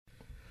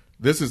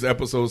This is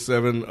episode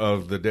 7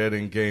 of the Dead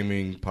End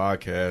Gaming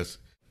podcast.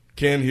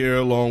 Ken here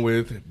along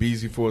with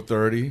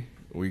BZ430.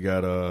 We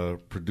got a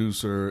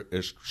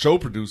show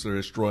producer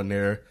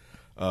extraordinaire,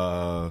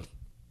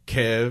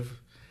 Kev,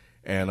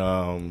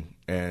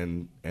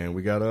 and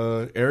we got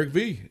Eric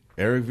V.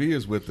 Eric V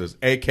is with us,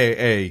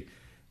 a.k.a.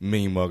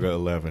 Mean Mugger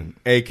 11,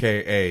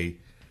 a.k.a.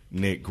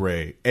 Nick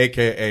Gray,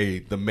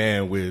 a.k.a. the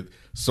man with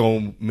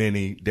so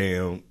many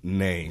damn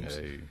names.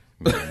 Hey,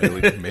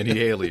 many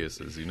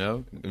aliases, you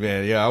know?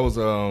 Man, yeah, I was,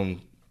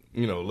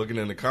 looking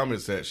in the comment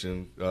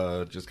section,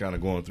 just kind of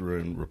going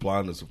through and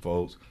replying to some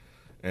folks,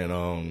 and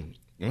I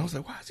was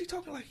like, why is he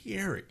talking like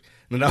Eric?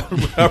 And I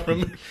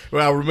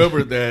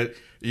remember that,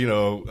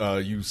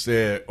 you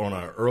said on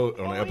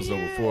the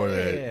episode before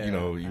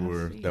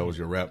that, that was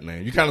your rap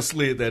name. You kind of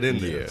slid that in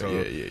there.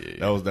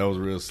 Yeah. That was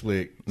real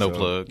slick. No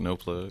plug.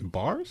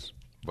 Bars.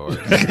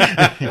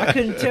 I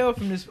couldn't tell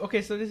from this.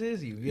 Okay, so this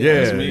is you.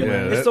 Yeah, me,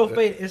 man. It's so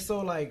faded. It's so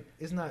like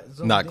it's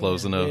not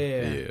Close enough.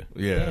 Yeah.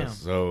 Damn.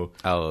 So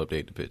I'll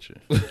update the picture.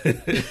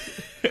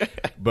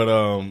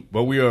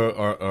 But we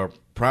are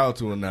proud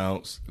to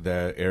announce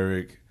that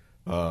Eric,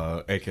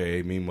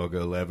 aka Mean Mugger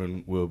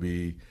 11, will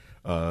be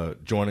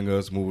joining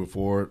us moving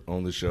forward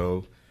on the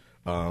show.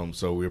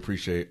 So we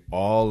appreciate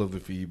all of the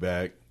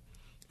feedback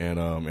and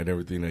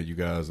everything that you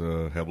guys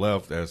have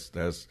left.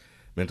 That's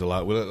meant a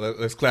lot. Well,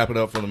 let's clap it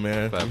up for the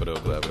man. Clap it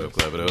up. There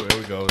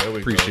we go.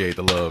 Appreciate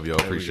the love, y'all.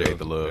 Appreciate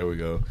the love. There we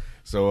go.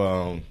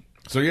 So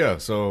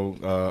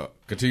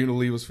continue to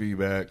leave us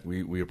feedback.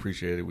 We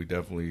appreciate it. We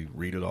definitely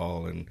read it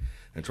all and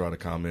try to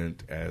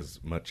comment as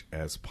much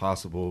as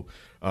possible.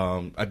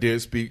 I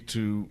did speak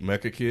to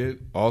Mecha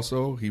Kid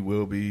also. He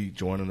will be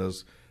joining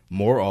us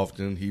more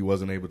often. He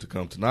wasn't able to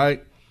come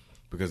tonight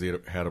because he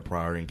had a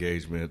prior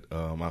engagement.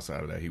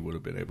 Outside of that, he would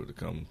have been able to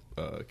come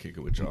kick it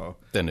with y'all.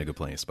 That nigga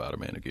playing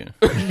Spider-Man again.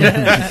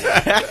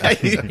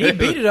 He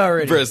beat it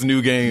already. Press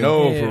new game.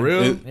 No, for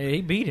real? Yeah,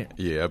 he beat it.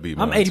 Yeah, I beat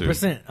I'm mine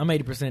 80%. too. I'm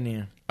 80%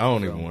 in. I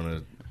don't even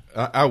want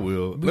to. I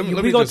will. We're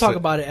going to talk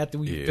about it after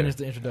we finish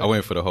the introduction. I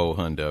went for the whole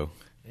hundo.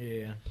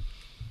 Yeah.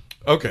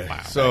 Okay,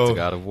 Wow, so back to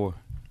God of War.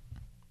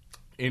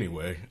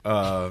 Anyway,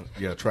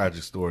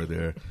 tragic story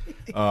there.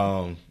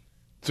 So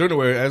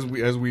anyway, as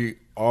we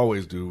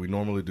always do, we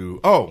normally do.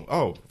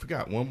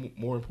 Forgot one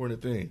more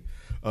important thing.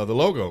 The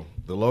logo.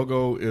 The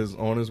logo is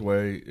on its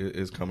way.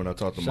 Is coming. I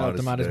talked to Shout out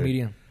to Modest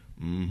Media.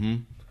 Mm-hmm.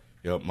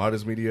 Yep.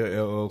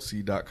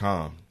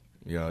 ModestMediaLLC.com.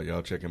 Yeah,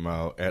 y'all check him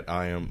out at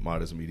I Am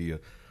Modest Media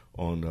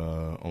on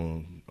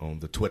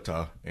the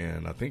Twitter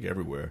and I think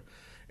everywhere.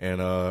 And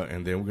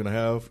then we're gonna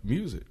have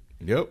music.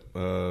 Yep.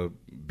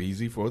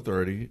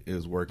 BZ430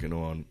 is working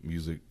on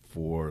music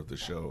for the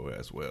show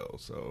as well.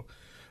 So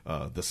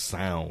the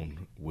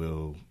sound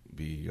will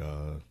be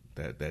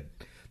that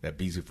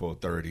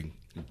BZ430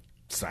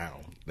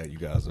 sound that you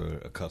guys are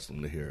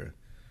accustomed to hearing.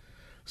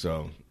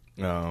 So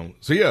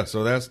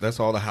that's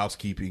all the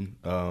housekeeping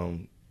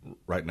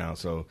right now.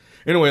 So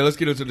anyway, let's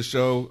get into the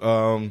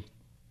show.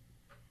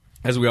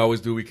 As we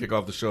always do, we kick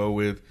off the show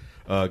with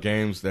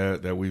games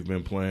that we've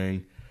been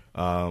playing.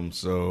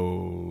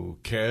 So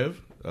Kev,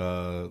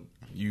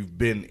 you've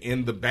been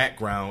in the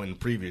background in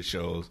previous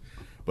shows,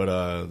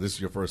 but this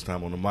is your first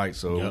time on the mic,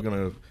 so we're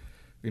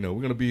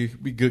gonna be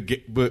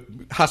good, but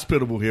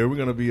hospitable here. We're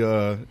gonna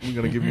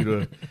give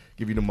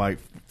you the mic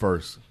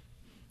first.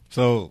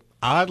 So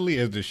oddly,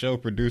 as the show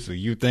producer,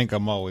 you think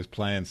I'm always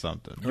playing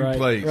something. You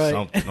play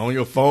something on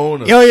your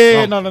phone. No.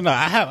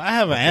 I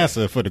have an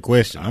answer for the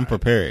question. I'm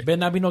prepared. Better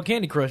not be no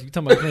Candy Crush. You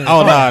talking about Candy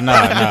Oh Crush? no.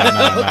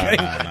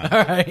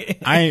 All right.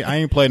 I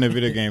ain't playing the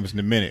video games in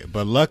a minute,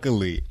 but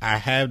luckily I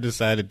have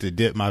decided to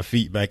dip my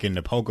feet back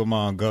into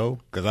Pokemon Go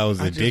because I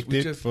was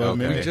addicted for a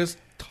minute. We just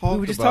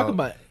talked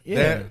about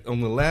that on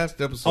the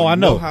last episode. Oh, I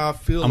know. How I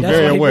feel. I'm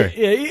very aware.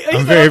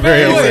 I'm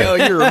very aware. Oh,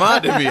 you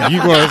reminded me.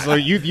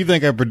 You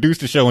think I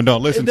produced the show and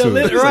don't listen to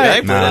it? Right. I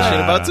ain't played that shit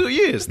in about 2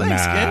 years.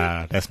 Thanks,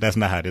 Nah, that's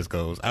not how this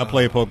goes. I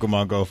played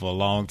Pokemon Go for a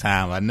long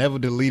time. I never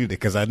deleted it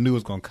because I knew it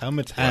was gonna come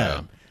a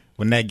time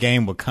when that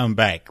game would come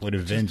back with a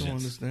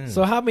vengeance.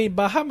 So how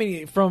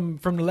many from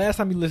the last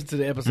time you listened to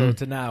the episode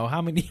to now?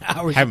 How many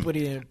hours you put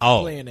in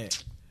playing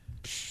it?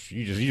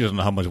 You just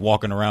know how much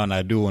walking around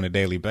I do on a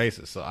daily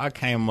basis. So I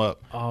came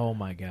up. Oh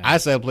my god! I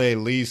said I play at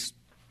least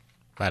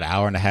about an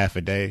hour and a half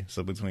a day.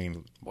 So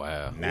between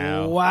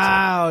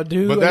wow,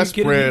 dude. But that's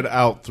spread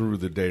out through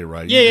the day,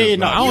 right? I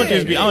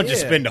don't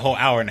just spend the whole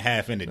hour and a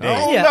half in the day.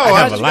 I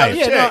have a life.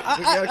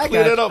 I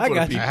clear that up for the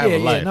got people. you. I have a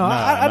life.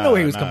 I know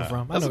where he was coming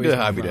from. That's a good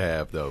hobby to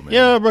have, though, man.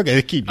 Yeah, bro.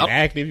 It keep you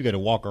active. You got to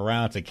walk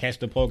around to catch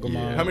the Pokemon.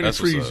 Yeah. How many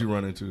trees you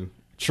run into?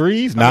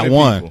 Trees? How Not many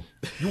one. people?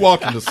 You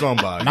walk into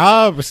somebody.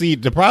 Nah, but see,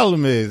 the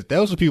problem is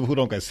those are people who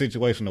don't got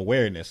situational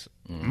awareness.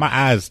 My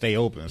eyes stay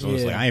open, so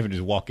it's like I ain't even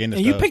just walk into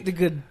and stuff. you picked a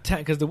good time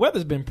because the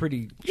weather's been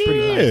pretty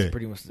nice.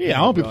 Pretty much. Yeah,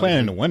 I don't be playing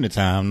in the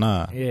wintertime,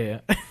 nah.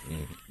 Yeah.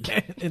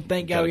 And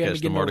thank God we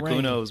haven't catch the get no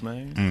rain. Articunos,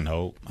 man.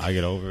 No, I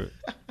get over it.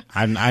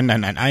 I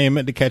ain't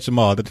meant to catch them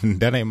all.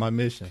 That ain't my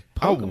mission.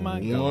 I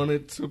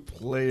wanted to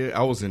play it.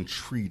 I was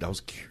intrigued. I was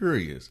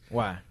curious.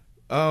 Why?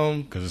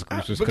 Because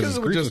because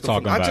it was just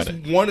talking about I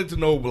just wanted to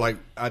know, like,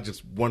 I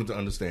just wanted to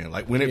understand,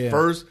 like, when it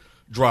first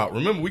dropped.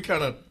 Remember, we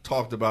kind of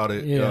talked about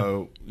it,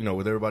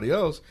 with everybody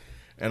else,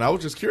 and I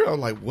was just curious. I was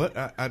like, what?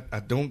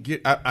 I don't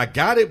get. I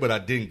got it, but I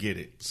didn't get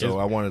it. So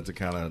I wanted to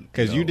kind of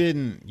because you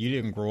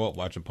didn't grow up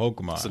watching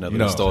Pokemon. It's another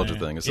nostalgia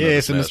thing. It's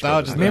a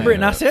nostalgia thing. Remember,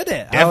 and I said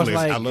that. Definitely,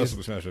 I love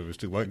Super Smash Bros.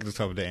 too. I can just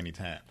talk about that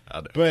anytime.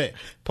 But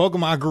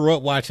Pokemon, I grew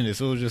up watching it,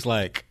 so it was just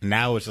like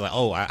now it's like,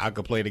 oh, I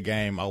could play the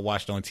game I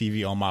watched on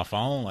TV on my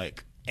phone,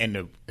 like.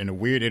 And the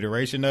weird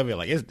iteration of it,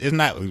 like it's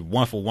not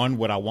one for one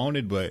what I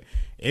wanted, but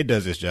it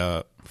does its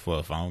job for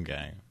a phone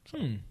game. So.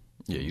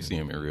 Yeah, you see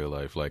him in real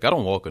life. Like, I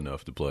don't walk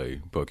enough to play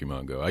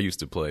Pokemon Go. I used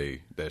to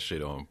play that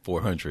shit on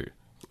 400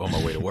 on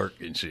my way to work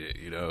and shit.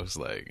 You know, it's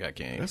like I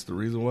can't. That's the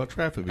reason why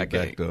traffic be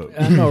backed up.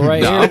 I know,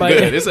 right? No, I'm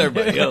good. It's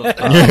everybody else.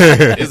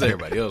 It's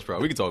everybody else, bro.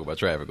 We can talk about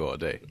traffic all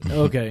day.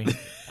 Okay,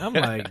 I'm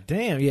like,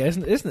 damn, yeah.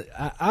 It's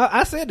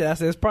I said that. I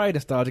said it's probably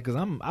nostalgic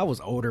because I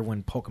was older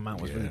when Pokemon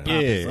was really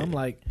popular. Yeah, so I'm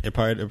like, it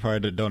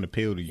probably don't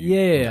appeal to you.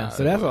 Yeah,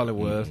 so that's all it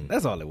was.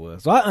 That's all it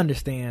was. So I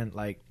understand,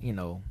 like,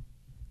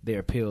 their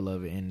appeal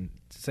of it, and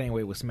same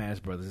way with Smash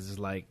Brothers. It's just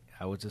like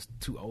I was just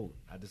too old.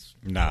 I just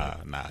nah.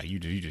 You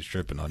just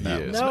tripping on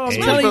that. Yeah. No, I'm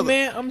telling you,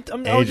 man.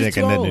 I'm age just ain't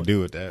too got nothing old. to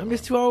do with that. I'm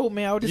just too old,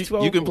 man. I was just too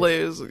old. You can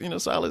play as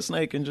Solid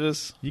Snake and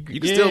just you can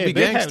still be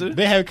gangster.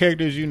 They have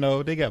characters,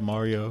 They got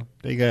Mario.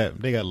 They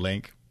got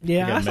Link.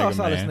 Yeah, I saw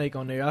Solid Snake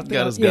on there. I think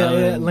got his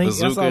gun, Link.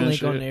 I saw Link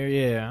shit. on there.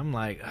 Yeah, I'm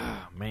like,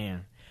 oh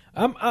man.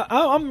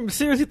 I'm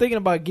seriously thinking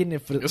about getting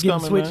it for It's getting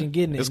coming, Switch man. and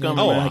getting it. It's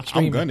coming, man.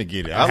 I'm gonna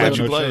get it. I'll I have let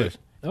you no play choice.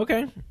 it.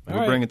 Okay,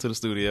 We'll bring it to the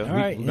studio. All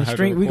right, we and have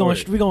stream. to We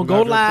record gonna it. go We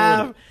have to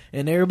live, record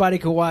and everybody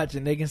can watch,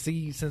 and they can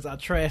see since I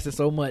trashed it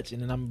so much,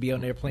 and then I'm gonna be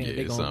on there playing. Yeah,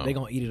 it. They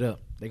gonna eat it up.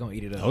 They gonna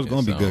eat it up. That was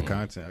gonna be good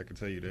content. I can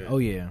tell you that. Oh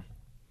yeah.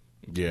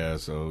 Yeah,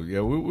 so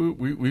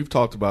we've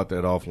talked about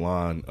that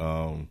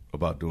offline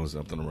about doing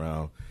something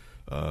around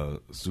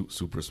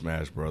Super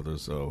Smash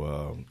Brothers.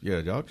 So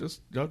y'all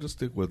just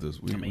stick with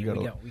us. We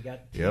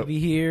got TV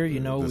here.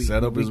 The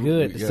setup is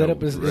good. The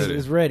setup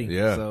is ready.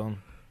 Yeah.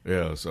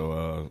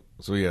 So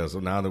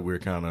now that we're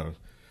kind of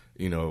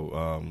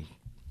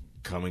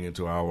coming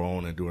into our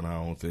own and doing our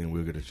own thing,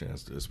 we'll get a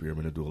chance to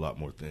experiment and do a lot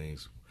more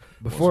things.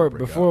 Before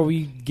we're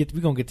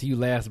gonna get to you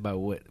last about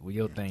what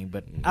your thing,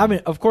 but I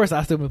mean, of course,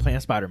 I still been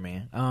playing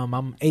Spider-Man.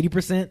 I'm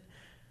 80%.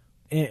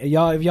 And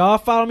y'all, if y'all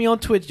follow me on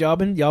Twitch, y'all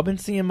been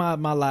seeing my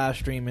live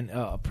streaming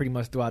pretty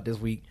much throughout this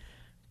week,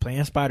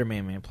 playing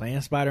Spider-Man,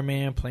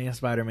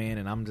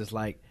 and I'm just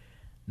like,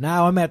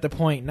 now I'm at the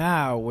point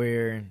now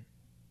where,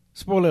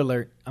 spoiler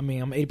alert, I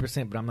mean I'm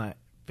 80%, but I'm not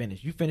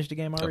finished. You finished the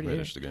game already? I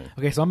finished the game.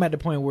 Okay, so I'm at the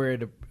point where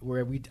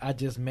I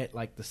just met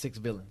like the 6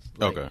 villains.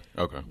 Like,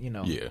 okay.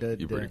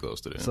 You're pretty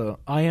close to that. So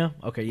I am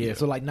okay. Yeah.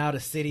 So like now the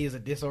city is a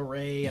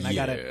disarray, and I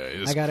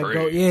gotta go.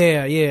 crazy.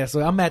 Yeah.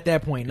 So I'm at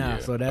that point now. Yeah,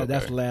 so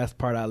that's the last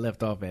part I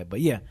left off at. But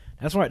yeah,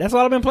 that's right. That's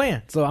all I've been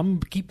playing. So I'm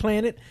gonna keep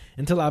playing it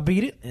until I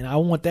beat it, and I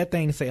want that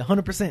thing to say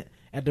 100%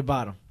 at the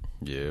bottom.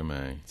 Yeah,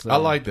 man. So, I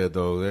like that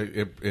though.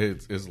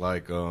 It's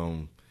like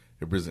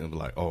it presents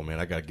like, oh man,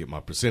 I gotta get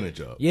my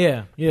percentage up.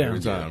 Yeah. Every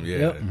time, yeah.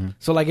 Yep. Mm-hmm.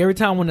 So like every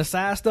time when the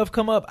side stuff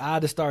come up, I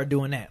just start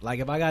doing that.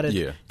 Like if I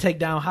gotta take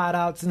down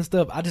hideouts and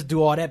stuff, I just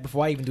do all that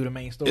before I even do the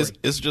main story.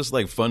 It's just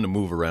like fun to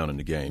move around in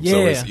the game, Yeah.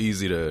 so it's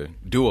easy to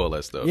do all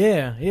that stuff.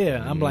 Yeah.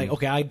 I'm like,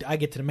 okay, I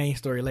get to the main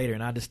story later,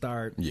 and I just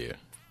start like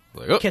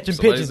catching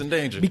somebody's pigeons, in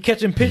danger. be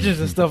catching pigeons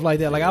and stuff like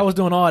that. Like I was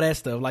doing all that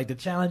stuff, like the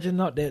challenging,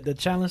 the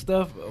challenge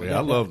stuff. Yeah,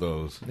 I love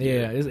those.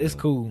 Yeah, it's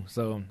cool.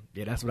 So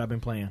yeah, that's what I've been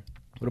playing.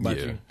 What about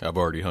you? I've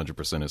already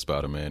 100% in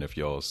Spider-Man. If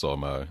y'all saw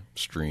my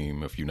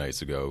stream a few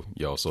nights ago,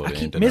 y'all saw the I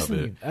keep ending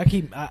missing of it.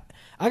 you.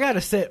 I gotta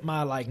set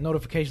my like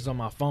notifications on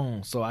my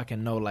phone so I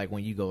can know like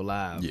when you go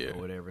live or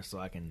whatever, so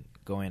I can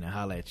go in and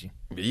holler at you.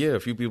 But yeah, a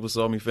few people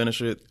saw me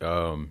finish it.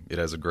 It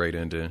has a great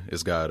ending.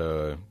 It's got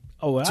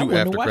two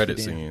after credit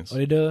scenes. Oh,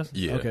 it does?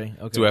 Yeah. Okay.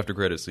 2 after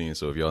credit scenes.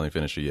 So if y'all ain't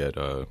finished it yet,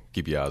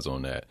 keep your eyes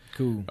on that.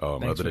 Cool.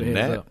 Other than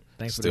that,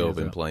 still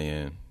been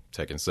playing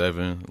Tekken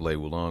 7, Lei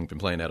Wulong. Been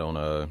playing that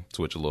on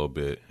Twitch a little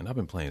bit, and I've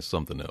been playing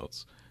something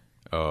else.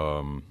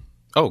 God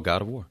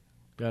of War.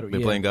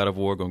 Been playing God of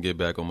War. Gonna get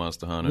back on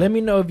Monster Hunter. Let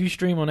me know if you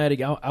stream on that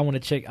again. I want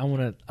to check. I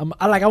want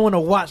to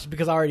watch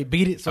because I already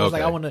beat it. So it's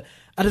like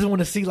I just want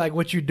to see like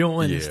what you're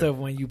doing and stuff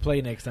when you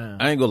play next time.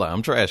 I ain't gonna lie,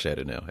 I'm trash at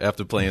it now.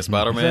 After playing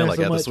Spider-Man, like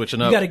after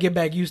switching up, you got to get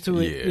back used to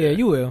it. Yeah,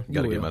 you will.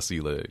 Got to get my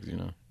sea legs.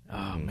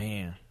 Oh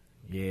man,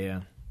 yeah.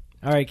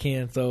 All right,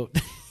 Ken. So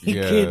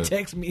Ken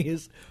text me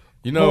his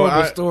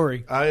horrible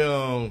story.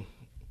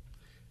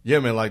 Yeah,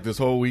 man, like this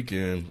whole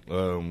weekend,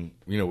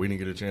 we didn't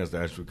get a chance to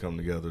actually come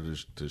together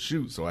to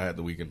shoot, so I had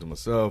the weekend to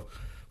myself,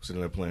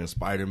 sitting there playing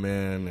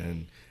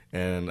Spider-Man,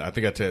 and I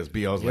think I texted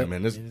B, I was like,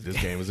 man, this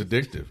game is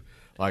addictive.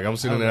 Like, I'm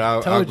sitting there,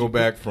 I'll go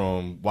back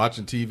from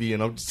watching TV,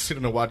 and I'm just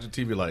sitting there watching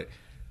TV like,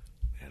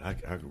 man,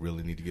 I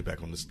really need to get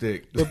back on the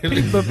stick. But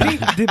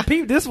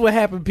Pete, this is what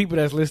happened, people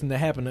that's listening, that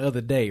happened the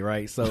other day,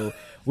 right? So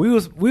we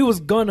was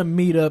going to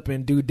meet up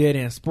and do Dead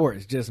End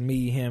Sports, just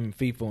me, him,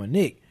 FIFO, and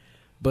Nick,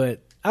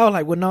 but I was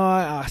like, well, no,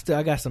 I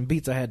got some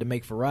beats I had to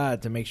make for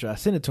Rod to make sure I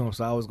sent it to him,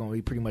 so I was going to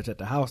be pretty much at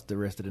the house the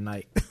rest of the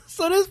night.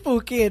 So this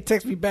fool kid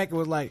texted me back and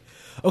was like,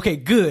 okay,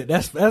 good,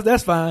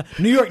 that's fine.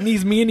 New York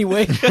needs me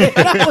anyway.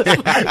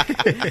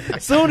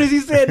 As soon as he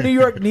said New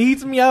York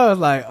needs me, I was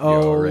like,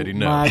 oh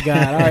my God,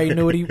 I already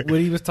knew what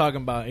he was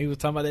talking about. He was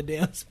talking about that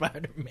damn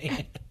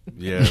Spider-Man.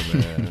 Yeah,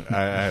 man.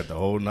 I had the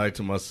whole night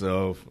to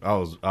myself. I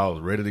was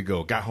ready to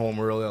go. Got home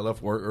early. I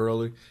left work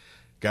early.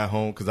 Got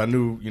home because I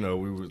knew,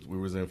 we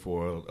was in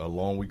for a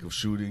long week of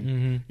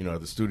shooting,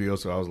 at the studio.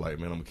 So I was like,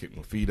 man, I'm gonna kick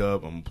my feet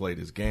up. I'm gonna play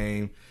this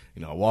game.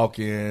 I walk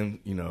in,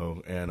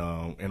 and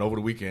over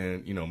the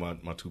weekend,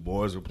 my two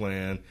boys were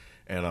playing,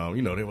 and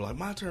they were like,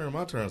 my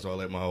turn. So I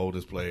let my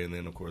oldest play, and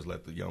then of course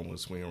let the young one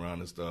swing around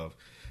and stuff.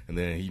 And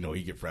then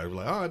he get frazzled,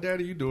 like, oh,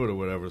 Daddy, you do it or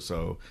whatever.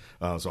 So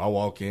I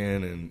walk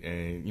in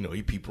and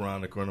he peep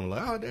around the corner. I'm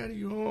like, oh, Daddy,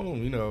 you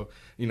home?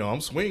 I'm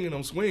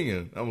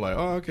swinging. I'm like,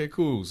 oh, okay,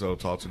 cool. So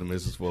talk to the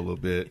missus for a little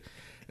bit,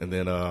 and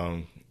then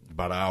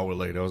about an hour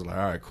later, I was like,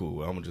 all right,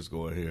 cool. I'm gonna just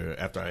go in here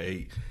after I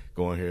ate.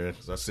 Go in here,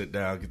 so I sit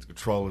down, get the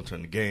controller,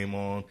 turn the game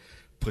on,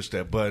 push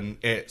that button,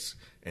 X,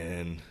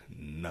 and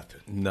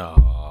nothing.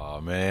 No,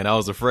 man, I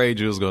was afraid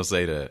you was gonna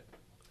say that.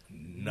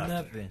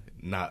 Nothing.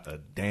 Not a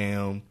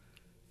damn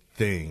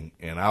thing,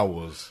 and I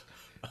was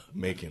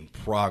making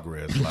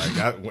progress.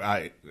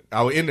 Like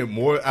I ended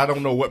more. I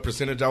don't know what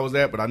percentage I was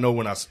at, but I know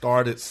when I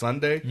started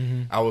Sunday,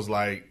 I was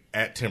like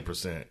at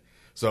 10%.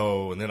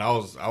 So, and then I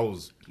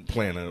was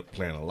playing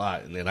a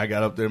lot, and then I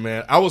got up there,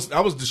 man. I was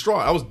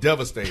distraught. I was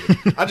devastated.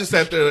 I just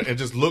sat there and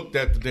just looked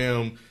at the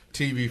damn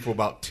TV for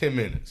about 10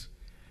 minutes.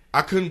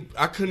 I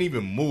couldn't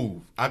even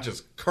move. I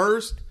just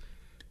cursed.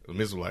 The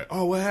miss was like,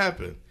 "Oh, what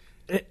happened?"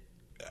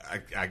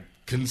 I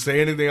couldn't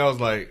say anything. I was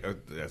like,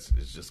 it's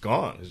just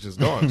gone. It's just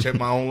gone. Check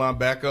my online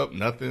backup,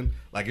 nothing.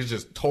 Like, it's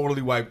just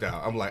totally wiped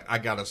out. I'm like, I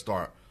got to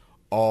start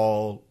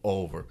all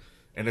over.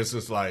 And it's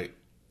just like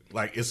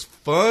it's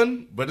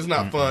fun, but it's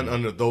not fun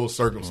under those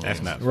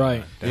circumstances. That's not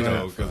right.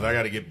 Because I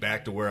got to get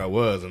back to where I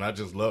was. And I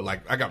just love,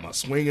 like, I got my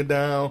swinging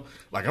down.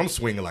 Like, I'm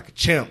swinging like a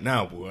champ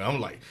now, boy. I'm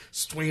like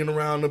swinging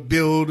around the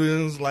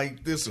buildings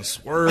like this and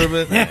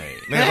swerving. Man,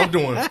 I'm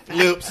doing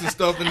flips and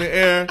stuff in the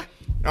air.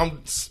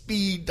 I'm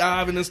speed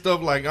diving and stuff.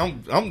 Like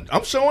I'm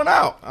showing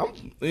out.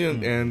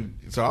 And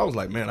so I was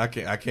like, man, I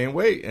can't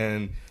wait.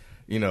 And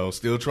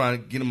still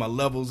trying to get my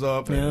levels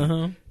up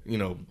and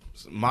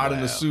modding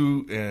the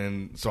suit.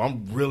 And so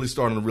I'm really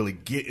starting to really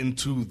get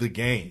into the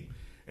game.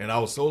 And I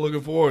was so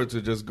looking forward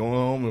to just going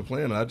home and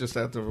playing. I just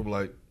sat there for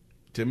like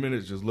 10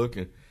 minutes just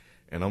looking,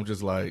 and I'm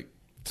just like,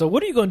 so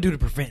what are you going to do to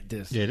prevent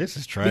this? Yeah, this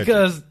is tragic.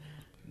 Because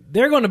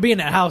they're going to be in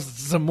that house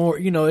some more.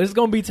 It's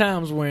going to be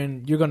times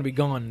when you're going to be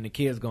gone and the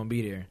kid's going to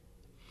be there.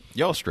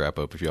 Y'all strap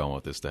up if y'all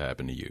want this to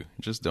happen to you.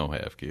 Just don't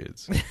have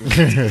kids.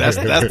 That's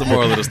the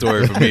moral of the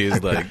story for me.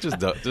 Is like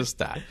just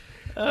stop.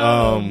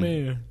 Oh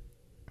man.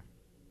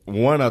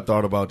 One, I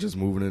thought about just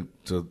moving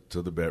it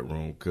to the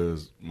bedroom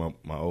because my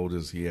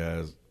oldest, he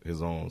has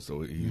his own,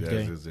 so he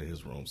has his in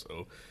his room.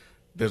 So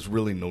there's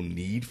really no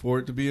need for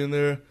it to be in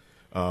there.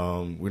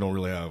 We don't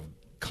really have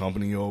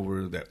company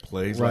over that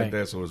plays like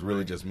that, so it's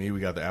really just me. We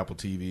got the Apple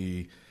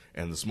TV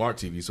and the smart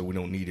TV, so we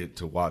don't need it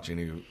to watch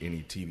any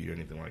TV or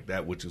anything like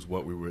that, which is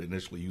what we were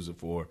initially using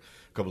for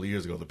a couple of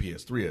years ago, the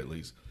PS3 at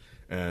least,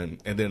 and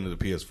then the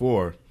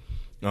PS4.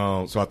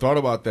 So I thought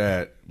about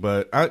that,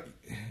 but I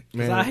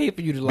hate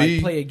for you to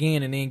play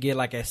again and then get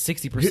like at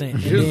 60%.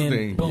 Here's the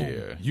thing, boom.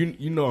 yeah,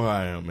 you know how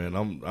I am, man.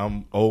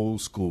 I'm old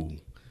school,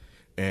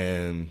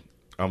 and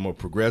I'm a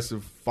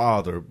progressive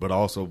father, but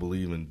also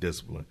believe in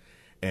discipline.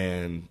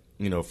 And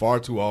far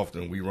too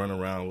often we run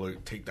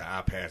around, take the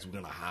iPads, we're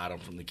gonna hide them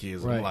from the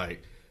kids. Right. I'm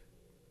like,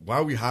 why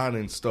are we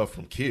hiding stuff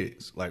from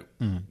kids? Like,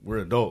 we're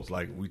adults.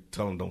 Like, we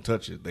tell them don't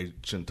touch it, they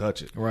shouldn't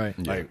touch it. Right.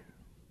 Like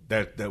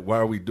that. Why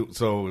are we do?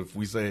 So if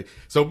we say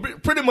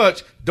pretty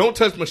much, don't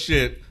touch my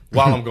shit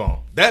while I'm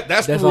gone.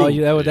 That's the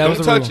rule.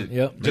 Don't touch it.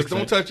 Yep. Just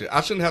don't touch it. I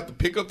shouldn't have to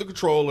pick up the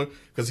controller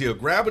because he'll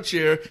grab a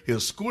chair,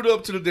 he'll scoot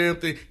up to the damn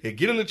thing, he'll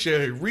get in the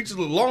chair, he'll reach his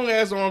long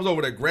ass arms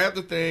over there, grab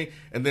the thing,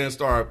 and then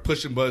start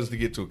pushing buttons to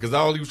get to it. Because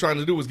all he was trying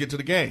to do was get to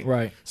the game.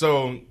 Right.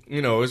 So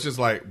it's just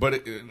like,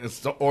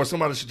 or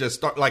somebody should just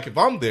start. Like if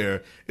I'm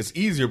there, it's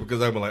easier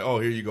because I'm like, oh,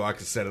 here you go, I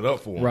can set it up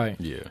for him. Right.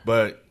 Yeah.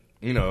 But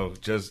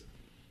just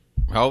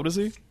how old is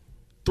he?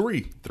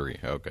 3.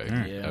 Okay.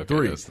 Yeah.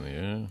 Okay,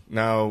 3.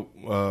 Now,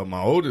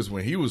 my oldest,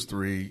 when he was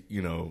 3,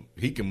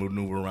 he can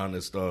maneuver around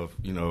this stuff,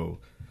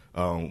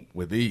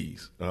 with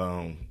ease.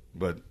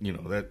 But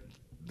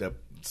that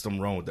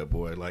something wrong with that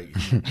boy. Like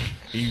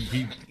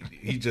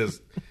he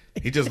just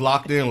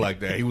locked in like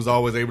that. He was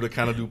always able to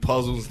kind of do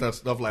puzzles and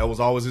stuff. Like it was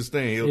always his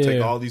thing. He'll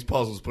take all these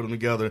puzzles, put them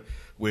together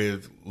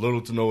with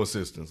little to no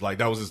assistance. Like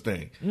that was his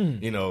thing.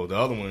 The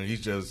other one,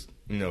 he's just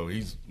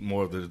he's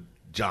more of the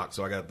jock,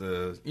 so I got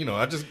they're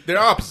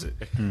opposite.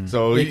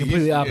 So they're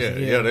completely opposite.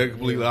 Yeah, they're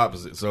completely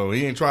opposite. So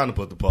he ain't trying to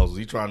put the puzzles;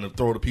 he's trying to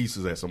throw the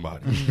pieces at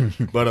somebody.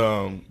 but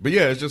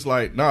yeah, it's just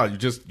like you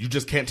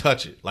just can't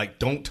touch it. Like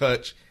don't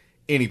touch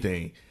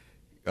anything.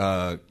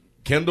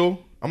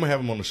 Kendall, I'm gonna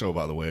have him on the show,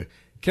 by the way.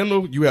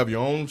 Kendall, you have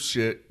your own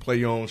shit, play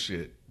your own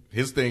shit.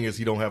 His thing is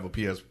he don't have a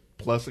PS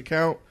Plus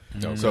account,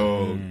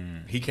 so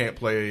he can't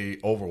play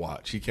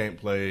Overwatch. He can't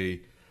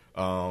play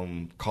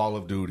Call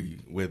of Duty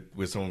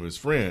with some of his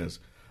friends.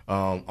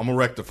 I'm gonna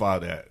rectify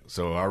that.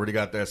 So I already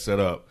got that set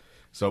up.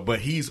 So, but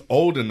he's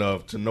old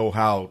enough to know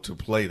how to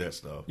play that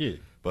stuff. Yeah.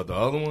 But the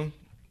other one,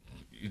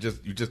 you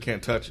just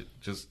can't touch it.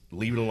 Just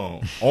leave it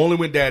alone. Only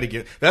when Daddy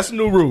gets. That's a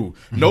new rule.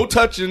 No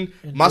touching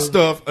my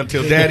stuff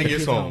until Daddy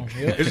gets home.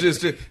 Yeah. It's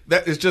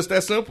just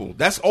that simple.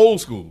 That's old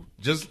school.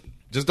 Just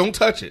don't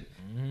touch it.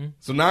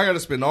 So now I got to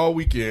spend all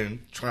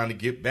weekend trying to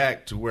get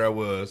back to where I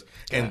was,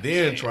 and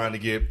then trying to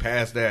get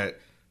past that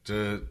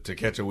to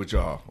catch up with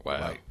y'all.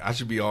 Wow. Like I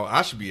should be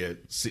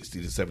at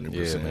 60 to 70%.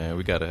 Yeah, man.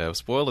 We got to have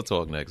spoiler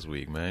talk next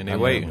week, man. They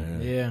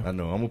waiting. Yeah, I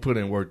know. I'm gonna put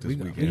in work this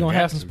weekend. We're gonna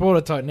have some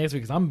spoiler talk next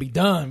week because I'm gonna be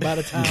done by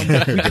the time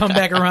we come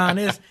back around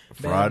this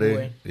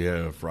Friday.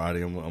 Yeah,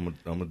 Friday. I'm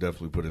gonna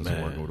definitely put in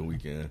some work over the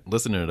weekend.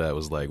 Listening to that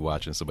was like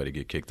watching somebody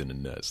get kicked in the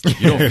nuts. Like,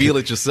 you don't feel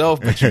it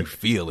yourself, but you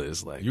feel it.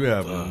 It's like you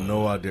have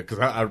no idea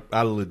because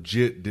I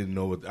legit didn't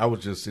know what I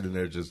was just sitting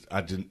there.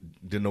 I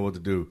didn't know what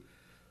to do.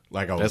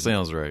 Like that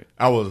sounds right.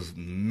 I was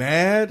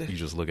mad. You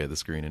just look at the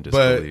screen and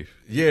disbelief.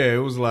 But yeah, it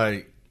was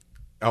like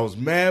I was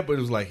mad, but it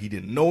was like he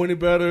didn't know any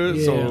better.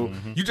 Yeah. So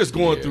you just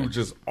going through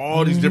just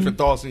all these different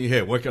thoughts in your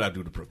head. What can I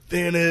do to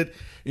prevent it?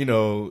 You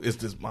know, is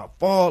this my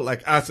fault?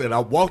 Like I said, I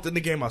walked in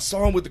the game. I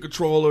saw him with the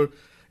controller.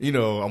 You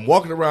know, I'm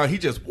walking around. He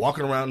just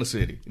walking around the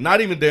city. Not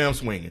even damn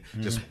swinging.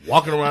 Just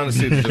walking around the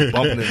city, just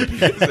bumping into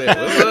people.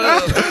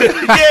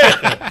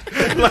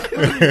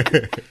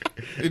 Yeah.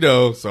 You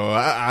know, so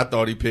I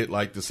thought he picked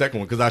like the second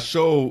one because I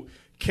showed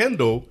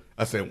Kendall.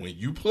 I said, when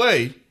you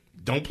play,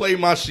 don't play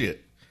my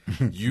shit.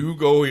 You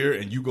go here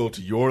and you go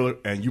to your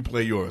and you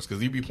play yours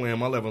because he be playing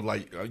my level.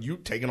 Like you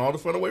taking all the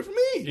fun away from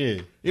me.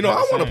 Yeah, you know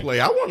I want to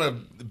play. I want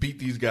to beat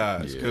these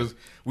guys because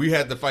we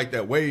had to fight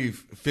that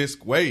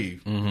Fisk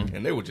wave,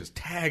 and they were just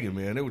tagging,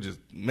 man. They were just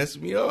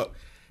messing me up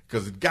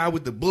because the guy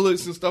with the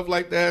bullets and stuff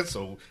like that.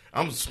 So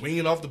I'm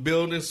swinging off the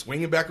building,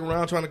 swinging back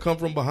around, trying to come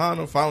from behind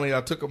him. Finally,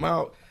 I took him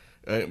out.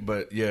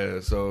 But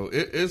yeah, so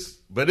it's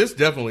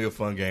definitely a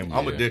fun game.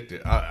 I'm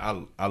addicted.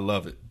 I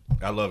love it.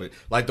 I love it.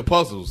 Like the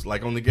puzzles,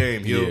 like on the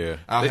game,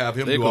 I'll have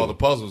him do all the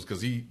puzzles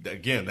because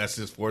that's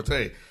his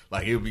forte.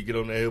 Like he'll get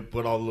on there, he'll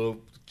put all the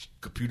little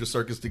computer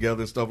circuits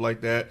together and stuff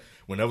like that.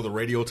 Whenever the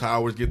radio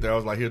towers get there, I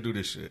was like, he'll do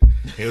this shit.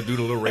 He'll do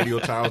the little radio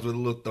towers with the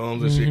little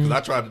thumbs and shit. Because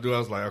I tried to do it, I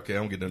was like, okay,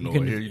 I'm getting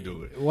annoyed. Here, you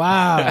do it.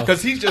 Wow.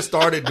 Because he just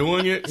started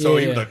doing it, so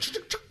he was like,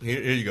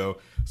 here you go.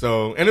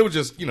 So, and it was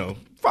just,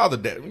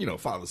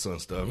 father-son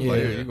stuff. Yeah.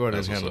 Like, you go ahead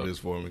and handle this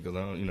for me because I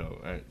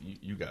don't,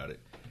 you got it.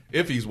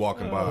 If he's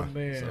walking by.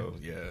 Man. So,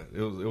 yeah, it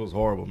was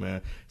horrible,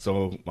 man.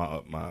 So, my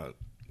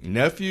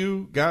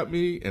nephew got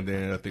me, and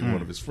then I think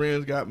one of his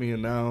friends got me,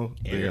 and now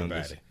the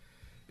youngest.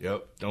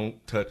 Yep,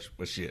 don't touch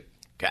my shit.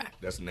 God.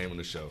 That's the name of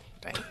the show.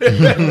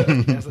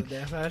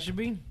 That's how it should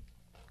be.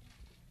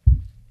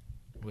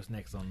 What's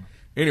next on?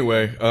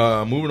 Anyway,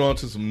 moving on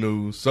to some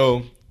news.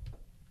 So,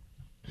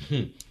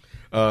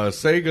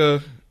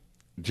 Sega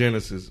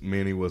Genesis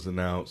Mini was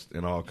announced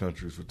in all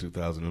countries for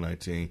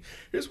 2019.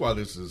 Here's why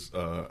this is.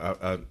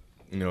 I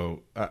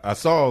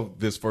saw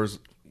this first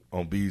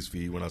on B's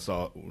feed when I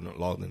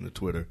logged into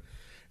Twitter,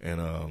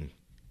 and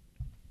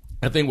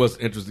I think what's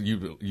interesting,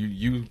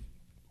 you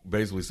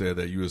basically said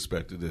that you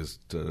expected this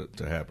to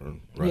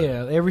happen, right?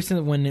 Yeah, ever since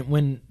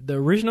when the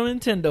original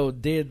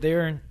Nintendo did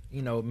their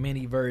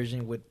mini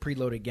version with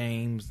preloaded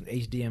games,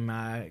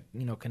 HDMI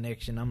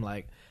connection, I'm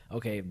like,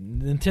 okay,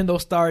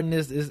 Nintendo starting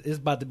this is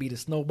about to be the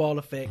snowball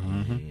effect,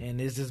 and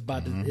it's just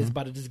about to it's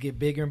about to just get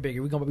bigger and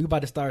bigger. We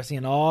about to start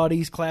seeing all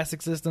these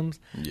classic systems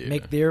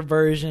make their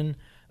version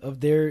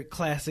of their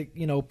classic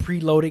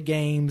preloaded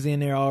games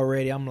in there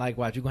already. I'm like,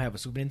 watch, you're gonna have a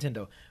Super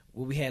Nintendo.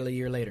 What we had a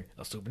year later,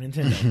 a Super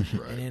Nintendo.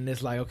 Right. And then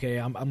it's like, okay,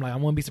 I'm like, I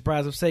wouldn't be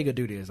surprised if Sega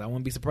do this. I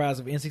wouldn't be surprised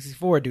if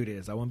N64 do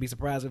this. I wouldn't be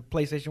surprised if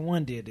PlayStation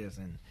 1 did this.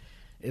 And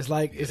it's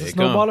like, it's a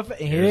snowball effect.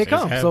 And here it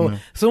comes.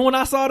 So when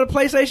I saw the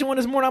PlayStation 1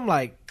 this morning, I'm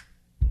like,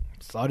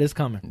 saw this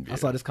coming. Yeah. I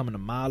saw this coming a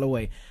mile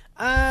away.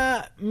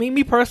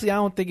 Me personally, I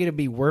don't think it'd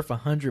be worth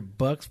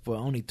 $100 for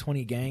only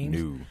 20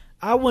 games. No.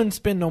 I wouldn't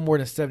spend no more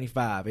than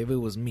 $75 if it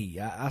was me.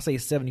 I say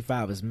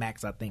 $75 is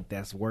max. I think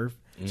that's worth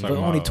for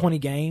only 20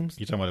 games.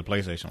 You talking about the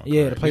PlayStation one?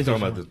 Yeah, the PlayStation. You're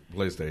talking about the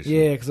PlayStation.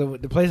 Yeah, because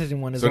the PlayStation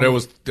one is. So there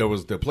was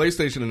the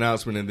PlayStation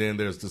announcement, and then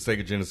there's the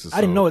Sega Genesis.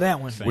 I didn't know that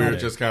one. We're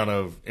just kind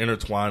of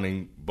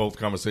intertwining both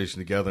conversations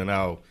together, and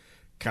I'll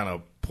kind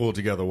of pull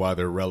together why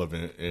they're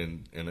relevant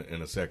in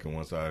a second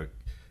once I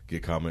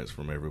get comments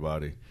from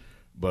everybody.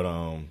 But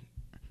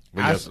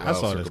I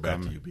saw this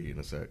coming. In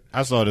a sec.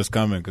 I saw this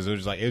coming because it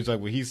was like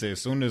what he said.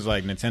 As soon as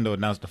like Nintendo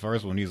announced the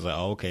first one, he was like,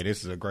 "Oh, okay,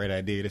 this is a great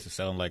idea. This is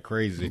selling like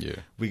crazy. Yeah,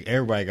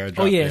 everybody got to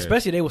drop." Oh yeah,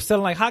 especially they were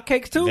selling like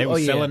hotcakes too. They were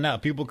selling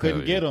out. People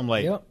couldn't get them.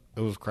 Like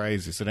it was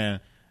crazy. So then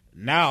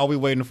now all we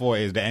waiting for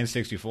is the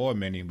N64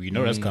 mini. We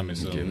know that's coming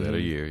soon. Give that a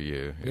year.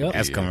 Yeah,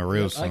 that's coming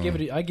real soon.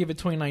 I give it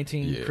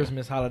 2019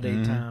 Christmas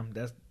holiday time.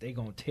 They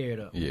gonna tear it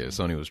up. Yeah,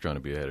 Sony was trying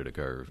to be ahead of the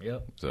curve.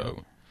 Yep.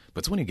 So.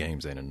 But 20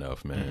 games ain't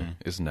enough, man.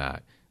 It's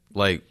not.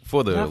 Like,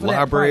 for the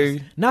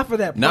library. Not for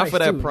that price. Not for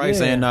that too.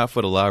 price, and not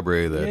for the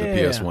library that the Yeah.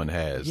 PS1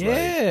 has.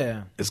 Yeah.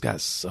 Like, it's got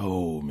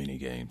so many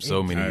games,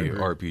 so many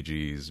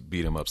RPGs,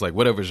 beat 'em ups, like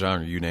whatever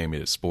genre you name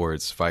it,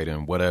 sports,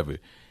 fighting, whatever.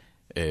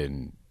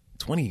 And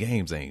 20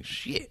 games ain't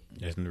shit.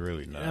 It's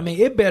really not. I mean,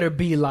 it better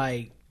be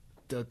like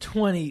the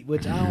 20,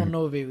 which I don't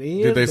know if it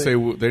is. Did they say?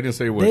 They didn't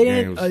say what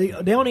games.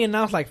 They only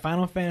announced like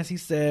Final Fantasy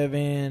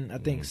 7, I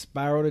think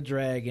Spyro the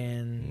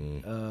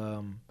Dragon,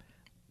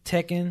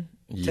 Tekken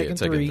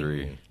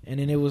 3. And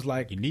then it was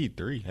like you need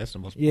 3. That's the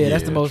most. Yeah,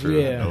 that's the most. True,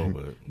 Yeah,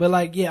 but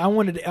like, yeah, I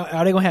wanted.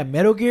 Are they gonna have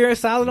Metal Gear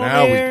Solid on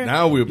there?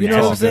 Now we'll be. You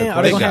know what I'm saying?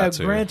 Are they gonna have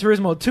to. Gran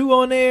Turismo 2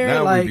 on there?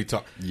 Now like, we'll be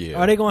talking. Yeah,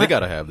 are they gonna? They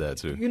gotta have that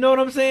too. You know what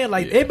I'm saying?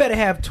 Like, they better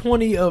have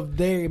 20 of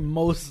their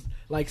most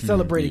like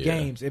celebrated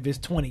games. If it's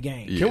 20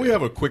 games, Can we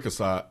have a quick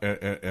aside?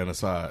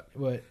 Aside.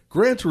 What?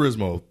 Gran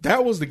Turismo.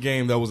 That was the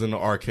game that was in the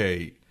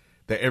arcade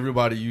that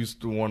everybody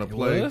used to want to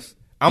play. Was?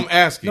 I'm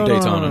asking.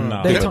 Daytona.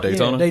 No. Daytona.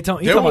 Yeah,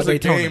 Daytona. There was a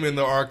Daytona. game in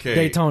the arcade.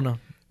 Daytona.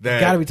 That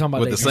Gotta be talking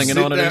about with the Daytona.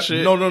 singing on it and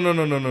shit?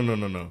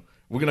 No.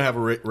 We're gonna have a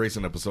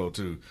racing episode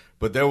too.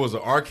 But there was an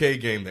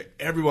arcade game that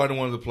everybody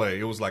wanted to play.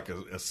 It was like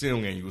a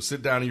sim game. You would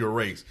sit down in your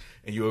race,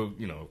 and you'll,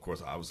 of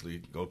course,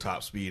 obviously go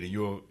top speed, and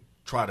you'll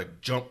try to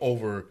jump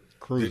over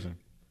Cruising.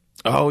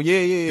 Oh yeah.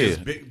 this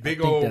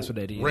big old that's what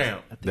that is.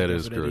 ramp. That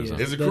is cruising.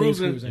 Is it That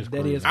cruising?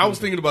 That is. I was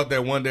thinking about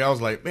that one day. I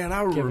was like, man,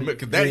 I remember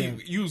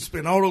because you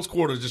spend all those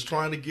quarters just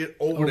trying to get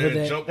over there and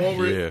that. jump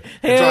over it Yeah.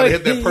 and try to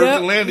hit that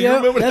perfect landing. You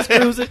remember that's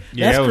that? Cruising.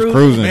 Yeah, That's that was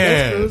cruising.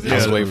 Man, That's cruising.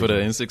 Just Yeah. wait for the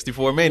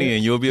N64 Mini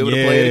and you'll be able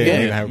to play the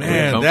game. Yeah,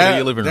 man, Come that- to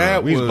your living room.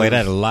 that We used to play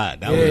that a lot.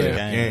 That was the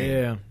Yeah. game.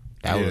 Yeah.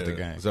 That was the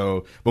game.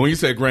 So, but when you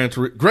said Gran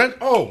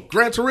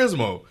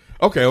Turismo.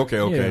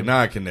 Okay. Now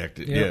I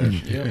connected.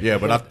 Yeah.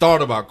 But I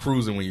thought about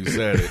cruising when you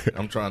said it.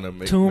 I'm trying to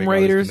make Tomb make all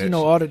these Raiders, connections.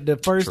 all the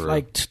first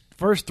True.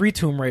 first 3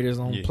 Tomb Raiders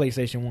on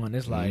PlayStation 1.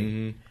 It's like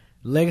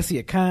Legacy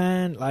of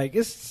Kain, like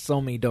it's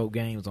so many dope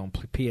games on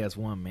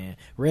PS1, man.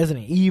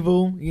 Resident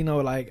Evil,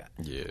 like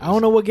Yes. I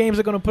don't know what games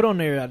they're gonna put on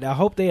there. I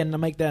hope they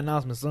make that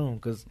announcement soon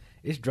because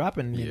it's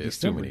dropping in It's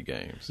too December. many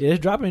games. Yeah, it's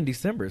dropping in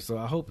December, so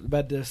I hope.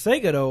 But the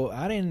Sega though,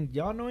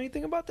 y'all know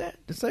anything about that?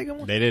 The Sega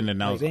one? They didn't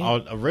announce.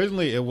 Like,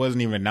 Originally, it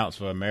wasn't even announced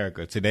for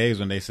America. Today's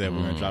when they said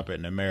we're going to drop it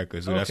in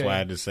America. So that's Okay. why I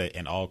had to say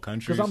in all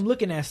countries. Because I'm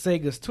looking at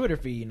Sega's Twitter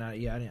feed. And I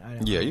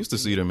didn't. Yeah, I used to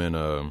see them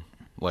in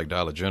like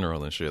Dollar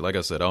General and shit. Like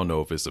I said, I don't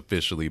know if it's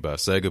officially by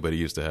Sega, but it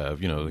used to have,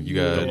 you got The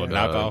little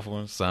knockoff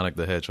ones. Sonic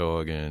the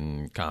Hedgehog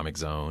and Comic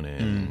Zone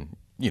and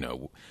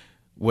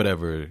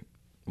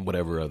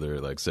whatever other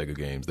like Sega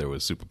games that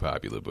was super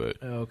popular.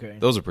 But Okay.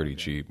 those are pretty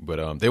cheap.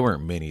 But they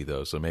weren't many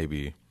though, so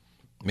maybe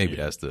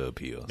that's the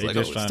appeal. It's They like,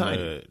 just it's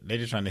tiny. they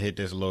just trying to hit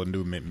this little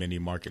new mini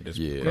market that's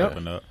Yeah.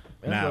 popping up.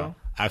 That's Now, all.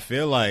 I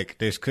feel like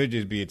this could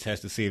just be a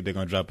test to see if they're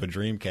going to drop a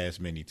Dreamcast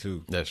mini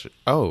too. That shit.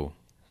 Oh,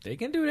 They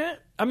can do that.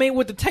 I mean,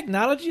 with the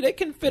technology, they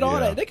can fit all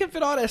that. They can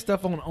fit all that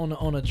stuff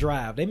on a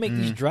drive. They make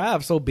these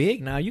drives so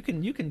big now. You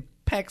can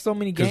pack so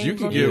many games. Because you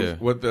can on give Yeah.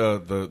 what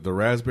the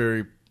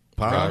Raspberry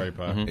Pi, Raspberry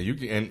Pi. and you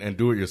can and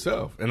do it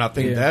yourself. And I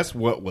think Yeah. that's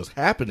what was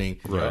happening.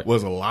 Right.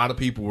 Was a lot of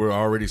people were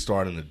already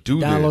starting to do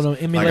Download this.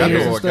 them Like I emulators know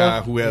and a guy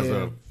stuff. who has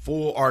Yeah. a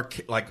full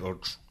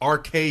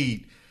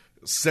arcade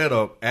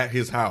setup at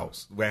his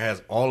house that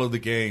has all of the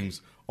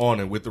games on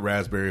it with the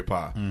Raspberry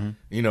Pi.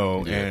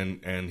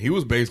 And he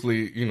was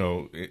basically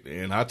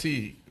in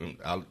IT.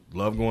 I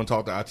love going to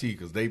talk to IT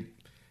because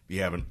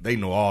they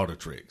know all the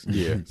tricks.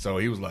 Yeah. So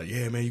he was like,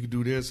 yeah, man, you can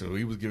do this. So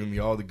he was giving me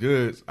all the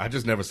goods. I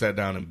just never sat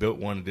down and built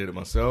one and did it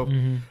myself.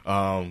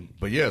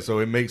 But yeah, so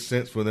it makes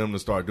sense for them to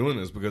start doing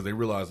this because they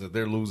realize that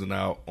they're losing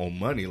out on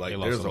money. Like They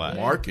lost there's a a lot.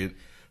 market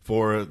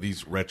for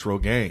these retro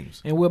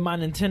games. And with my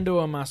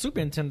Nintendo and my Super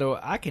Nintendo,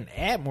 I can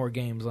add more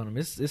games on them.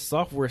 It's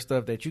software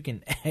stuff that you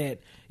can add.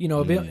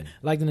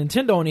 Like the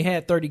Nintendo only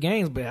had 30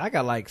 games, but I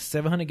got like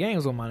 700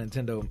 games on my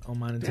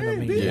Nintendo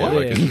Mini. yeah,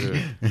 like it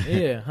should.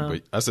 Yeah, huh?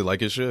 But I said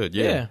like it should.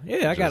 Yeah,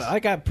 Yeah. I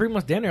got pretty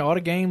much down there all the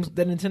games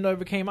that Nintendo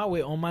ever came out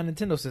with on my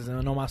Nintendo system.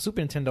 And on my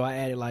Super Nintendo, I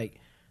added like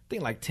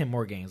 10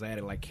 more games. I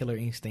added like Killer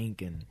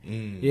Instinct and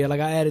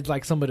I added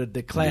like some of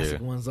the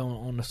classic ones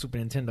on the Super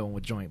Nintendo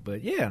with joint.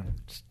 But yeah,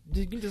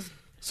 you can just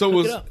So look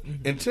was it up.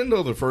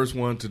 Nintendo the first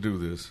one to do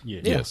this?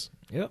 Yeah. Yes.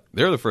 Yep.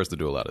 They're the first to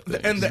do a lot of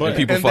things. And,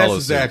 people and follow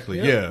that's suit. exactly,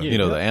 yeah.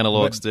 The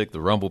analog stick,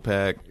 the rumble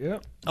pack,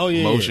 Yep. Oh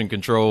yeah, motion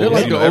controls. They're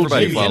like the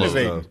everybody OG follows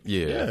innovating. stuff.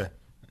 Yeah. yeah.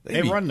 They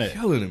They be run that.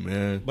 killing it,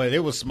 man. But it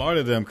was smart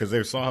of them because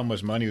they saw how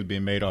much money was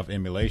being made off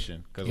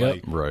emulation. Because Yep.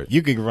 Right.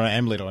 you could run an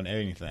emulator on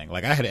anything.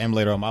 Like I had an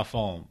emulator on my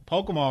phone.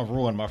 Pokemon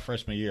ruined my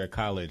freshman year at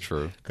college.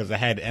 True. Because I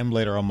had an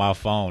emulator on my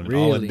phone. And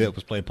all it Really? did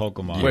was play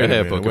Pokemon. Yeah. Wait I a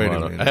had minute, Pokemon wait a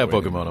on- minute, I had wait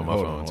a Pokemon minute. on my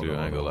Hold phone, too.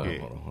 I ain't gonna lie.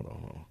 Hold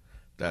on.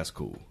 That's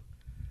cool.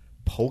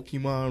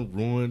 Pokemon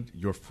ruined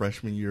your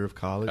freshman year of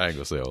college? I ain't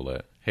gonna say all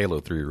that. Halo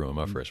 3 ruined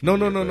my freshman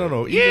No. year.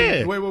 but-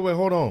 Yeah. Wait,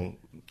 hold on.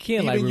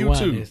 Can't like Even you rewind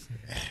too. this.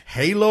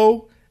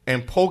 Halo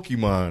and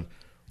Pokemon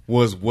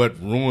was what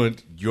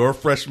ruined your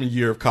freshman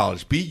year of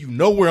college. B, you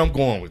know where I'm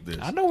going with this.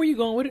 I know where you're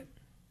going with it.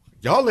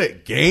 Y'all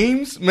let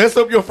games mess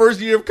up your first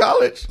year of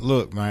college?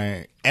 Look,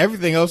 man,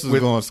 everything else is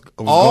going.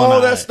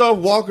 All that stuff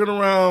walking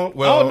around.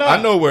 Well, no.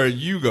 I know where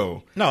you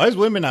go. No, there's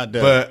women out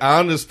there, but I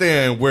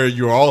understand where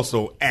you're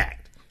also at.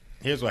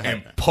 Here's what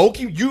happened.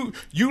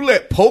 You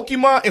let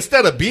Pokemon,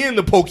 instead of being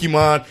the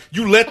Pokemon,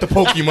 you let the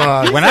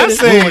Pokemon. When I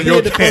say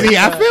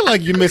I feel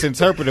like you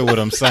misinterpreted what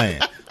I'm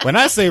saying. When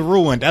I say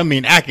ruined, I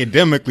mean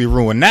academically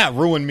ruined, not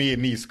ruin me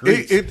in these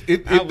streets.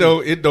 It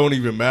don't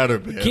even matter,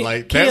 man.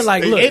 It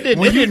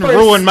didn't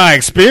ruin my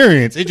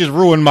experience. It just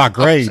ruined my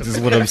grades, is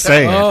what I'm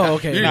saying. Oh,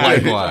 okay.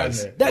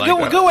 Likewise.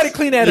 Good way to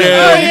clean that up.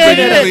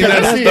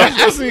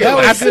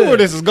 I see where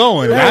this is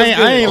going.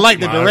 I ain't like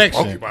the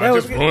direction. That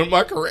just ruined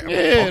my career.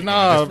 Yeah,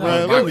 nah, bro.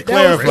 Let me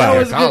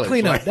clarify.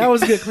 That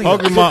was a good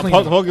cleanup.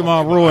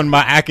 Pokemon ruined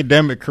my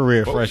academic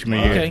career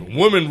freshman year. Okay.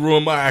 Women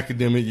ruined my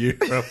academic year.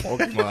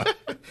 Pokemon.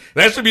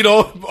 That should be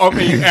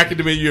the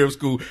academic year of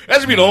school. That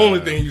should be the only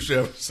thing you should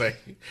ever say.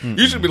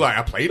 You should be like,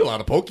 I played a lot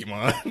of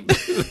Pokemon,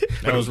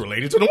 but it was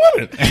related to the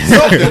women.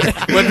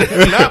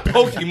 But not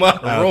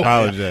Pokemon. I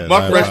apologize.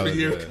 My freshman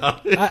year of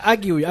college. I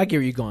get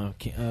where you're going,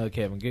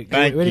 Kevin.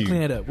 Thank way you. to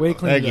clean it up. Way to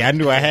clean it up. I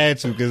knew I had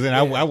to, because then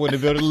I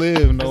wouldn't be able to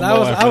live no more.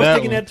 I was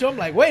thinking that too. I'm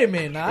like, wait a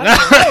minute.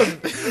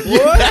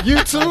 What?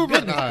 You too?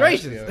 Goodness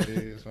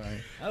gracious.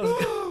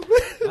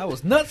 I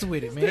was nuts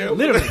with it, man. Damn.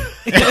 Literally.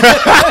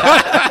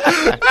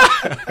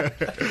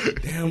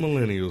 Damn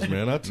millennials,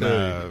 man. I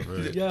tell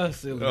you. Yeah,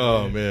 silly.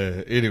 Oh,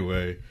 man.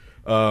 Anyway.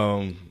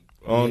 The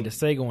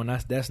Sega one,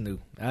 that's new.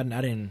 I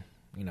didn't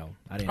know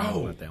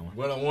about that one.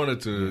 Well, I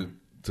wanted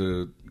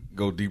to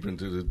go deep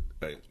into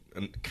the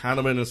kind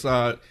of an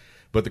aside,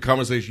 but the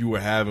conversation you were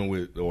having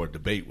with, or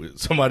debate with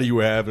somebody you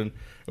were having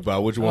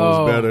about which one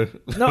was better.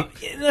 No,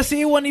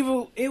 see, it wasn't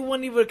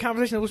even a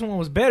conversation of which one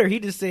was better. He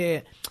just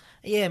said,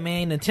 yeah,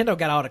 man, Nintendo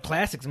got all the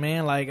classics,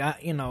 man. Like, I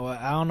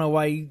don't know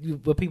why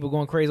what people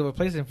going crazy over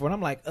PlayStation 4. And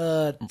I'm like,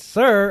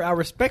 sir, I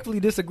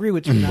respectfully disagree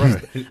with you.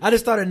 I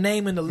just started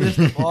naming the list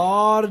of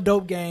all the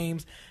dope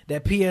games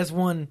that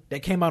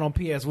came out on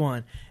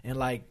PS1, and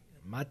like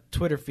my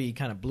Twitter feed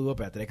kind of blew up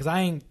after that, because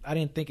I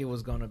didn't think it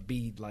was gonna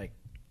be like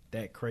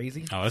that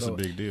crazy. Oh, that's a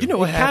big deal. You know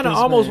what happened? Kind of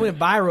almost went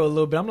viral a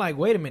little bit. I'm like,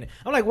 wait a minute.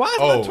 I'm like, why is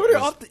my Twitter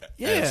off?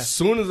 As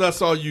soon as I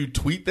saw you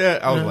tweet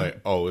that, I was like,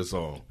 oh, it's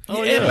on.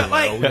 Oh yeah. But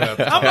like,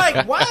 I'm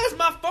like, why is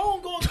my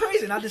phone going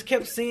crazy? And I just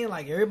kept seeing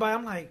like everybody.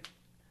 I'm like,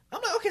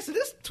 okay, so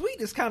this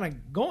tweet is kind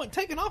of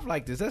taking off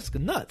like this. That's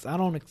nuts. I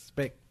don't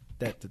expect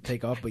that to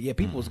take off, but yeah,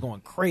 people was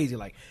going crazy,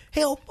 like,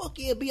 hell, fuck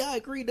yeah, B, I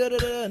agree, da da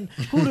da, and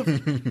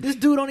this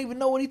dude don't even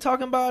know what he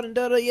talking about, and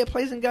da da, yeah,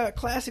 PlayStation got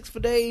classics for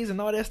days and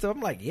all that stuff.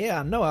 I'm like, yeah,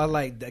 I know. I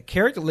like the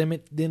character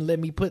limit didn't let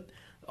me put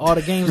all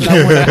the games that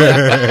I wanted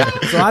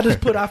to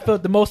play. So I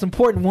felt the most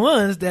important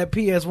ones that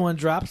PS1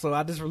 dropped, so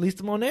I just released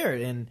them on there,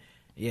 and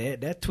yeah,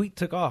 that tweet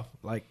took off.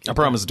 Like, I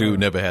promise, dude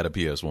never had a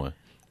PS1.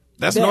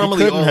 That's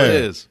normally all it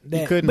is.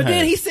 But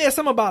then he said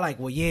something about like,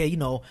 well, yeah,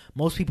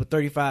 most people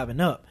 35 and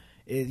up,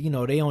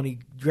 they only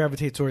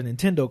gravitate toward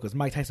Nintendo because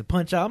Mike Tyson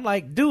Punch Out. I'm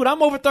like, dude,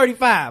 I'm over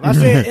 35. I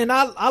said, and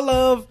I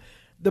love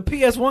the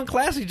PS1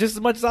 classic just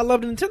as much as I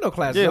love the Nintendo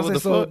classic. Yeah,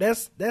 so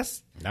that's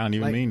that don't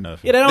even mean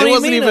nothing. Yeah, that don't they even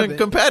wasn't mean even nothing.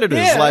 competitors.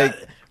 Yeah, like,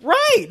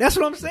 right, that's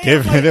what I'm saying.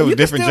 There was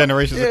different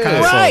generations of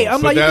consoles. Right,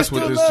 I'm like, that's you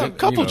can what still this love.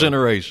 couple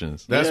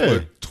generations. That's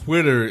what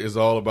Twitter is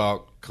all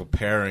about.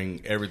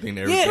 Comparing everything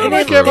to everything. I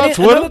don't care about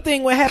Twitter. Another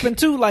thing what happened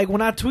too, like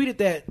when I tweeted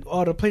that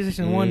all the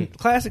PlayStation 1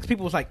 classics,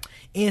 people was like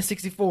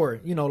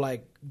N64,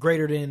 like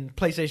greater than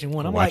PlayStation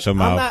 1. I'm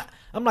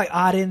like,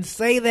 I didn't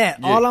say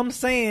that. Yeah.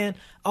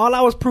 All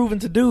I was proving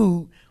to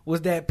do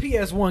was that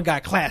PS1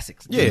 got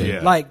classics. Yeah.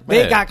 Like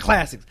they got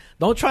classics.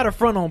 Don't try to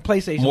front on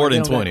PlayStation. More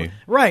than 20.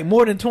 Right,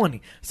 more than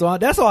 20. So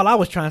that's all I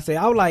was trying to say.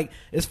 I was like,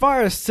 as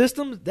far as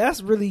systems,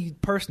 that's really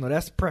personal.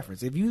 That's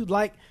preference. If you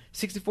like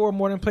 64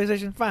 more than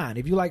PlayStation, fine.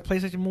 If you like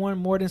PlayStation 1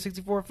 more than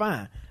 64,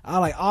 fine.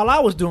 All I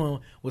was doing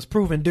was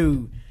proving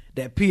dude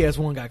that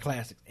PS1 got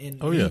classics.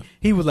 And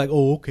he was like,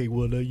 oh, okay,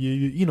 well,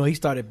 he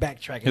started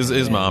backtracking.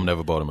 His mom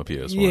never bought him a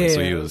PS1, so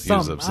he was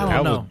upset.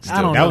 I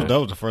don't know. That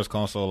was the first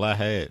console I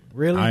had.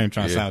 Really? I ain't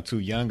trying to sound too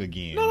young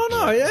again. No.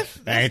 I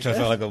ain't trying to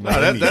sound like a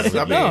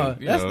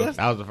that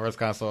was the first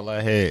console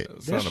I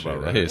had. Sound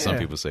about right. I hear some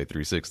people say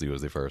 360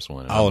 was their first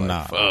one. Oh,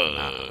 no.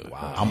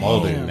 Wow. I'm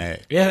older than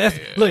that. Yeah,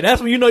 that's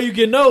when you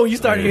get old. You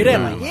start to hear that.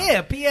 Like,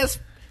 yeah,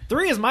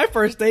 PS3 is my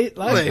first date.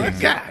 Like,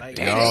 God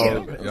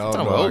damn. Y'all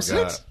know I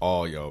got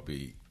all y'all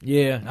beat.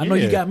 Yeah, I know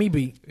you got me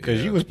beat.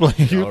 Because you was playing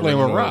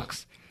with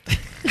rocks.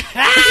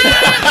 That's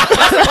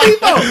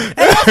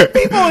some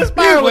people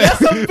inspiring. That's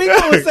some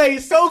people would say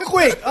so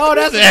quick. Oh,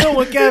 that's a good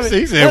one, Kevin.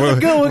 That's a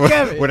good one,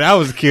 Kevin. When I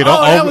was a kid,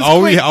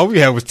 all we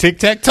had was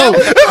tic-tac-toe. We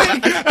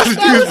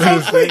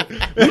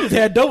just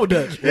had double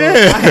dutch.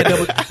 Yeah.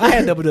 I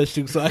had double dutch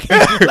too, so I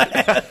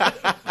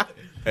can't.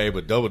 Hey,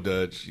 but double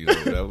dutch,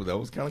 that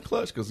was kind of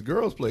clutch because the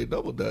girls played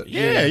double dutch.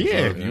 Yeah.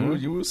 So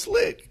you were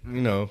slick,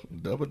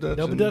 double dutch.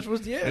 Double dutch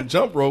was and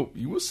jump rope.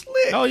 You were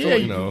slick. Oh yeah,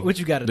 so, what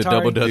you got? Atari? The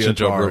double dutch and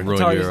jump rope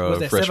ruined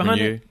your freshman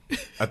year.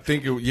 I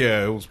think it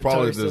was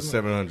probably the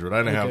 700. I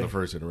didn't have the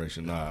first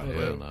iteration,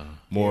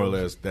 more or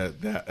less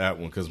that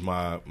one, because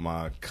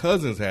my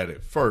cousins had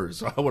it first,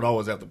 so I would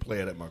always have to play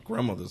it at my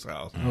grandmother's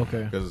house.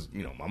 Okay, because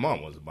my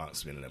mom wasn't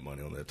spending that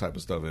money on that type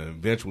of stuff, and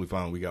eventually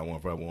finally we got one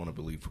for, I want to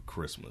believe, for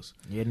Christmas.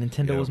 Yeah,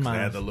 Nintendo was mine.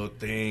 It had the little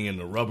thing, and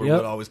the rubber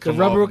would always come off.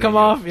 The rubber would come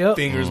off. Yep,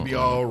 fingers be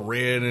all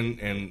red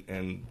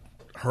and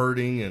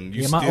hurting, and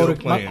you still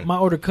playing. My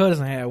older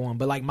cousin had one,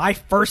 but like my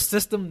first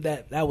system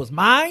that was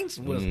mine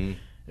was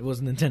it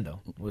was Nintendo.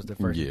 It was the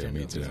first Nintendo.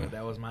 Me too. So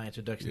that was my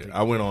introduction.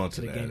 I went on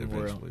to that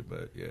eventually,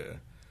 but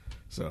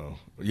so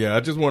I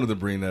just wanted to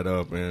bring that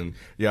up, and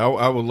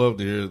I would love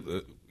to hear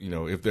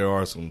if there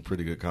are some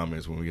pretty good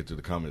comments when we get to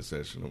the comment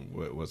section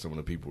of what some of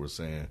the people were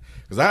saying,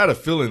 because I had a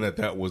feeling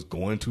that was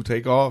going to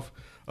take off.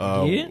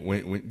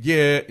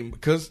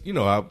 Because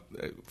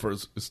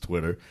first it's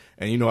Twitter,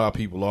 and you know how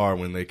people are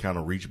when they kind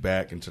of reach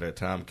back into that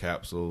time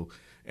capsule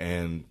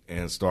and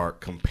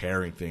start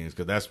comparing things,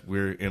 because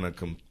we're in a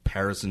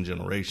comparison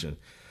generation,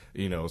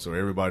 so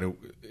everybody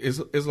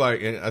it's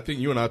like, and I think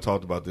you and I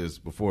talked about this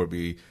before,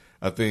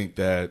 I think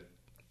that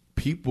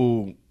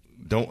people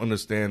don't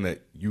understand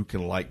that you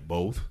can like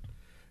both,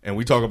 and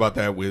we talk about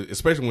that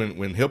especially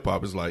when hip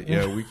hop is like,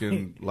 we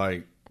can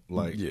like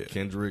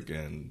Kendrick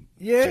and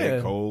J.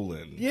 Cole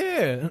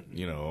and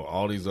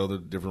all these other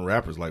different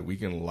rappers, like we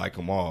can like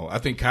them all. I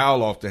think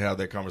Kyle often have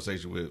that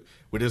conversation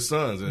with his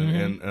sons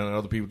and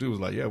other people too. It was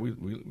like,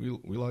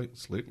 we like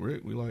Slick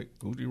Rick, we like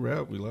Gucci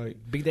Rap, we like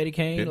Big Daddy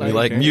Kane, we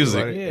like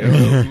music,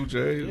 LL Cool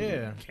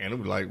J,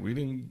 Canada. Like we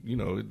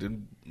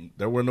didn't,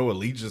 there were no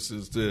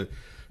allegiances to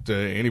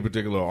any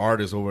particular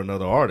artist over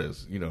another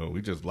artist.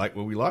 We just like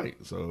what we like.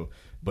 So,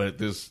 but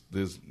this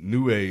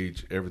new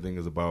age, everything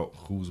is about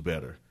who's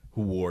better.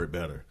 Who wore it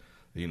better,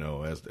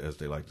 as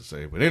they like to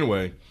say. But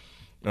anyway,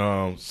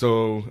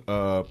 so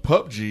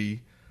PUBG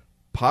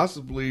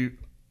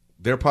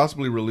they're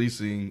possibly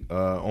releasing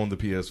on the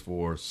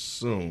PS4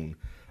 soon.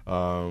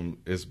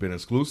 It's been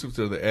exclusive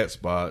to the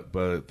Xbox,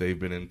 but they've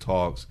been in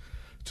talks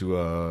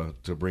to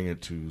bring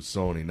it to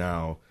Sony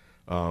now.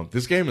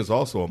 This game is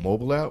also a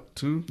mobile app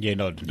too. Yeah,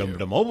 no,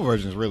 the mobile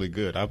version is really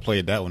good. I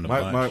played that one a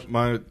bunch.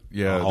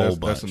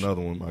 That's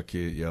another one my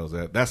kid yells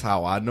at. That's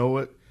how I know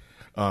it.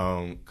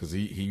 Because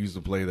he used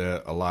to play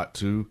that a lot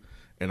too,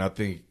 and I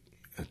think,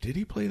 did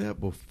he play that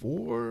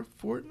before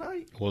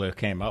Fortnite? Well, it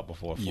came out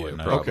before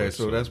Fortnite. Okay,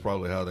 so that's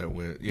probably how that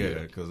went. Yeah,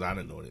 because I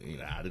didn't know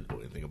I didn't know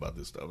anything about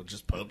this stuff. It's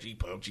just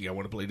PUBG. I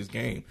want to play this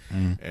game,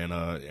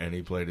 and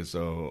he played it.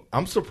 So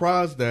I'm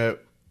surprised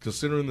that,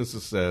 considering the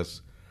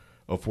success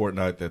of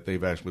Fortnite, that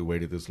they've actually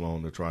waited this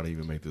long to try to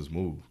even make this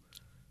move.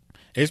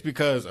 It's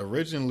because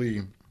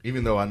originally,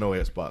 even though I know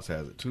Xbox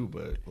has it too,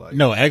 but like,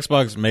 no,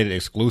 Xbox made it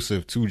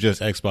exclusive to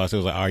just Xbox. It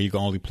was like, you can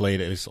only play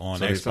this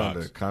on Xbox. They signed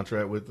a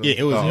contract with them. Yeah,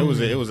 it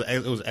was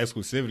an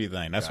exclusivity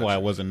thing. That's why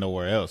it wasn't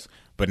nowhere else.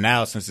 But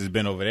now, since it's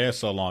been over there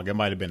so long, it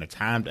might have been a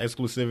timed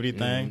exclusivity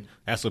thing.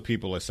 That's what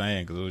people are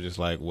saying, because it was just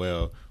like,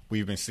 well,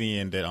 we've been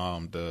seeing that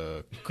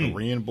the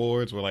Korean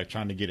boards were like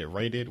trying to get it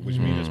rated, which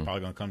means it's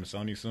probably going to come to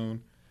Sony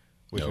soon.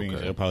 Which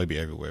means it'll probably be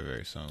everywhere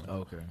very soon.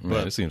 Okay.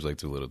 But it seems like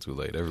too little too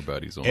late.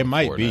 Everybody's on It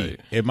might Fortnite. be.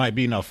 It might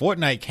be. No,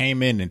 Fortnite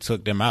came in and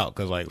took them out,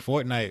 because like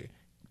Fortnite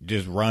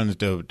just runs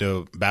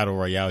the Battle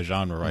Royale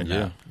genre right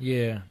now.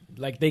 Yeah.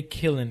 Like they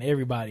killing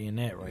everybody in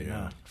that right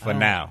now. For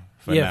now.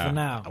 For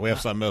now. We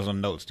have something else on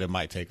notes that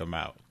might take them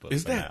out. But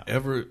is that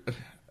ever...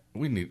 I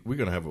need a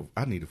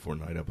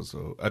Fortnite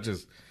episode. I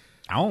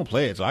don't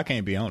play it, so I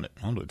can't be on it.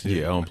 I don't do it too.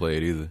 Yeah, I don't play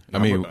it either. I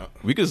mean,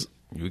 we could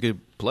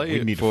play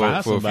it for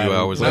a few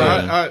hours.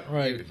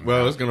 Right.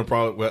 Well, it's gonna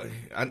probably. Well,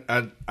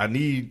 I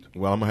need.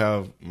 Well, I'm gonna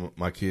have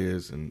my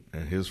kids and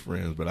his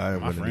friends, but I am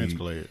my gonna friends need.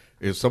 Play it.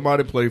 If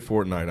somebody play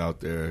Fortnite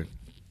out there,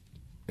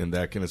 and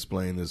that can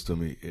explain this to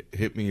me,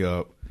 hit me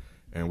up,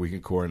 and we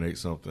can coordinate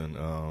something.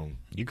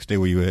 You can stay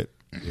where you at.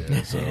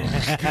 Yeah. So yeah.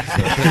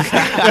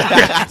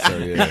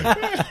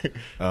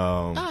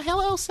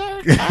 Hello,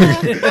 sir.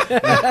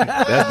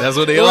 That's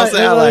what they all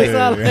sound like.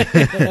 I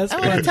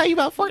want to tell you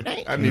about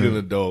Fortnite. I need an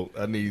adult.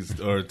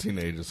 Or a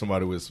teenager,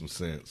 somebody with some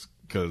sense,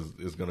 because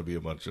it's going to be a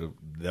bunch of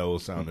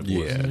those sounding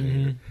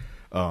voices.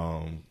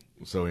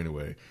 So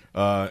anyway,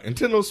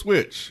 Nintendo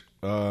Switch.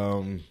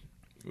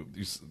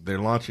 They're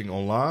launching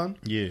online.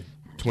 Yeah.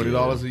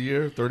 $20 a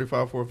year,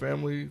 $35 for a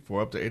family,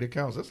 for up to 8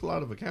 accounts. That's a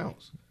lot of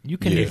accounts. You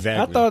can.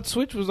 Exactly. I thought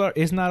Switch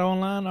it's not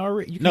online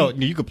already.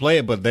 You can play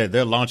it, but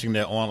they're launching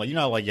their online. You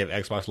know, like you have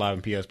Xbox Live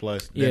and PS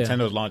Plus. Yeah.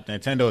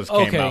 Nintendo's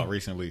came out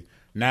recently.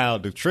 Now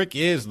the trick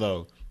is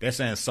though, they're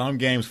saying some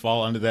games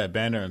fall under that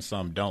banner and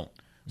some don't.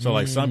 So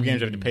like some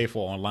games you have to pay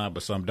for online,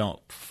 but some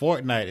don't.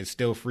 Fortnite is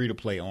still free to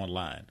play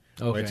online,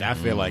 which I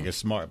feel like is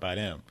smart by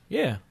them.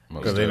 Yeah,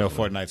 because they know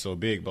Fortnite's so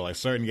big. But like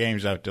certain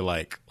games you have to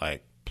like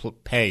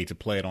pay to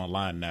play it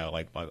online now,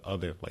 like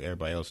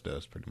everybody else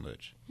does, pretty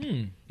much.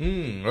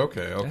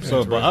 Okay.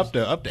 So, but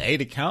up to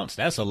 8 accounts,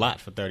 that's a lot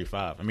for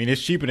 $35. I mean,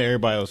 it's cheaper than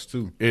everybody else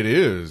too. It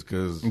is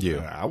because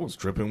I was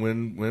tripping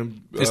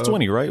when it's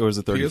 20, right, or is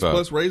it 35? PS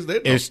Plus raised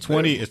it. It's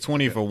 20. It's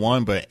 20 for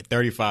one, but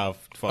 35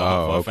 for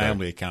a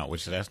family account,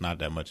 which that's not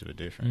that much of a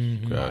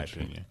difference, in my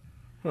opinion.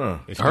 Huh.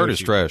 I heard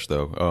it's trash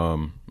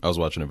though. I was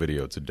watching a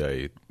video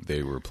today.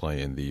 They were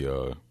playing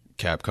the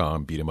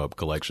Capcom beat 'em up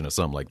collection or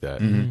something like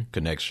that.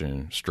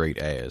 Connection straight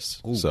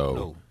ass. Ooh, so.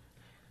 No.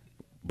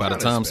 By the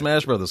time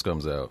Smash Brothers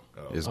comes out,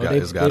 it's got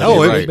to be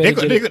right. right. They're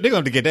going to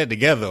have to get that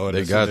together, or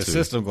they got the to.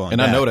 system going. And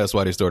down. I know that's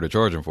why they started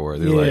charging for it.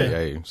 They're like,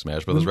 "Hey,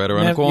 Smash Brothers right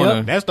around the corner."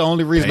 Yep. That's the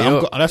only reason.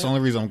 That's the only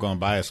reason I'm going to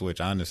buy a Switch,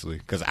 honestly.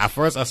 Because at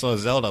first I saw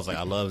Zelda, I was like,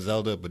 I love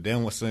Zelda, but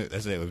then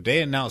if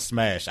they announce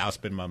Smash, I'll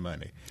spend my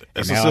money.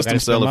 It's a system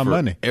seller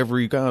for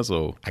every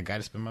console. I got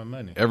to spend my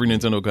money. Every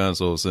Nintendo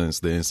console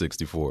since the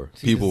N64,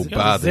 people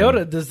buy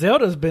them. The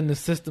Zelda's been the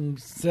system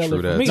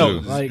seller for me.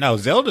 No,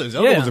 Zelda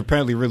was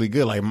apparently really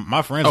good. Like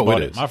my friends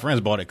bought it. My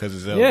friends bought it because of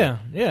Zelda.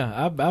 Yeah.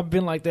 I've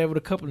been like that with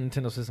a couple of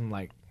Nintendo systems.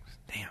 Like,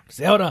 damn,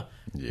 Zelda.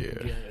 Yeah.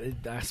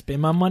 I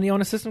spend my money on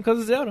the system because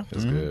of Zelda.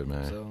 It's good,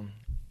 man. So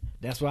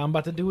that's what I'm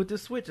about to do with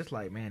this Switch. It's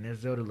like, man, that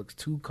Zelda looks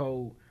too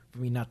cold for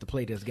me not to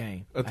play this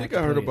game. I think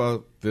I heard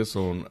about this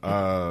on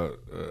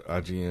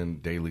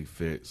IGN Daily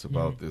Fix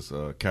about this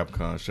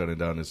Capcom shutting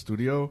down this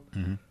studio,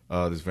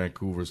 this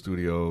Vancouver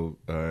studio,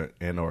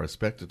 and are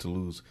expected to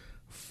lose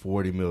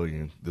 $40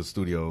 million. The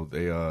studio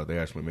they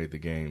actually made the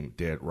game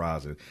Dead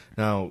Rising.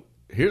 Now,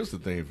 here's the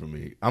thing for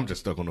me: I'm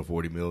just stuck on the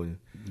 $40 million.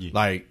 Yeah.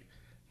 Like,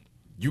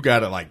 you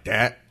got it like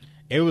that.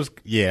 It was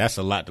that's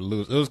a lot to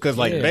lose. It was because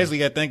basically,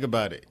 you got to think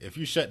about it. If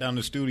you shut down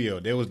the studio,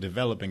 they was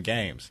developing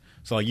games,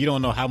 so you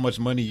don't know how much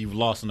money you've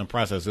lost in the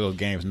process of those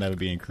games never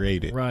being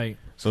created. Right.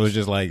 So it's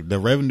just like the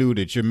revenue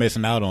that you're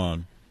missing out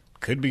on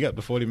could be up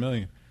to $40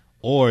 million.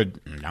 Or I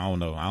don't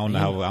know. I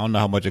don't know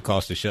how much it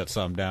costs to shut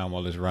something down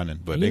while it's running.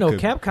 But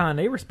Capcom,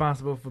 they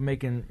responsible for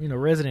making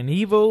Resident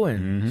Evil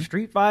and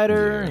Street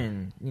Fighter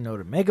and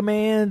the Mega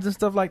Mans and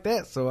stuff like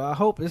that. So I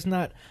hope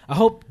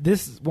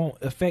this won't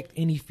affect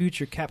any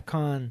future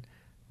Capcom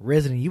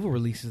Resident Evil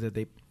releases that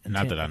they.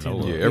 Not that I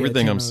know. Yeah,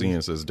 everything I'm seeing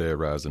says Dead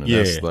Rising. And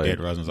that's like Dead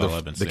Rising's all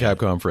I've been the saying.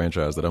 Capcom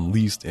franchise that I'm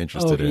least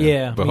interested in.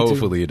 Yeah, but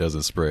hopefully it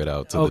doesn't spread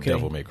out to the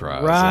Devil May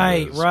Cry.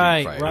 Right.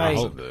 I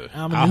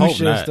hope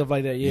not. Stuff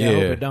like that.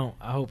 Yeah,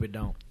 I hope it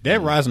don't.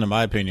 Dead Rising, in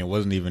my opinion,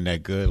 wasn't even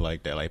that good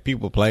like that. Like,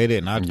 people played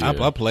it, and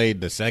I played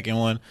the second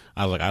one.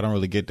 I was like, I don't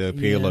really get the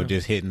appeal of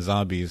just hitting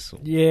zombies.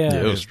 Yeah,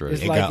 it was straight.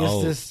 It's like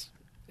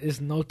it's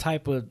no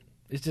type of.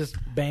 It's just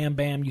bam,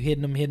 bam. You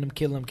hitting them,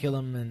 kill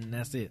them, and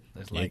that's it.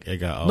 It's like it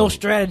got no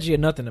strategy or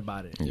nothing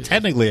about it. Yeah.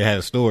 Technically, it had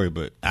a story,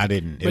 but I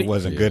didn't. It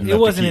wasn't good enough. It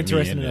wasn't to keep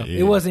interesting me in enough. it.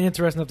 It wasn't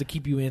interesting enough to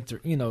keep you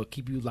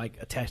keep you like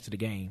attached to the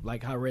game,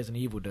 like how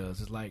Resident Evil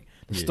does. It's like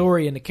the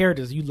story and the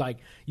characters.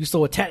 You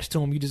so attached to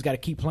them, you just got to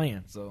keep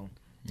playing. So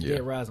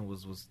Dead Rising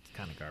was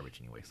kind of garbage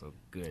anyway. So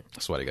good.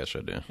 That's why they got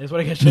shut down. That's why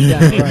they got shut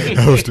down. Right.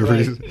 That was the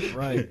reason.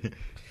 Right.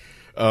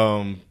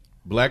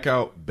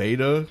 Blackout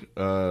beta.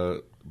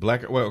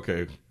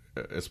 Okay.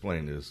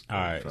 Explain this. All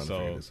right,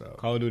 so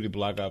Call of Duty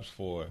Black Ops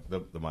 4.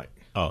 The mic.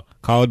 Oh,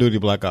 Call of Duty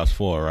Black Ops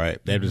 4, right?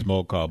 They have this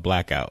mode called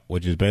Blackout,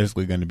 which is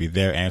basically going to be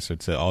their answer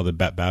to all the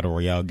Battle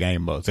Royale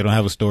game modes. They don't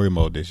have a story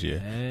mode this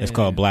year. It's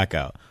called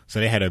Blackout. So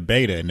they had a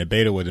beta, and the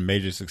beta was a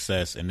major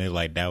success, and they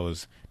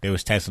was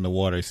testing the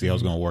water to see how it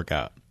was going to work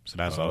out. So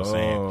that's what I was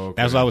saying.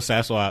 Okay.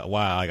 That's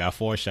why I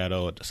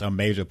foreshadowed some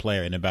major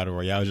player in the Battle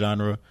Royale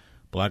genre.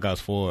 Black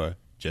Ops 4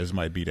 just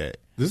might be that.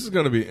 This is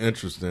going to be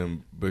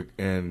interesting,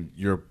 and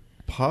you're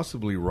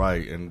possibly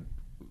right, and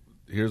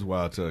here's why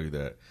I'll tell you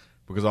that.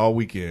 Because all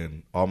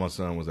weekend, all my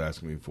son was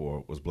asking me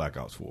for was Black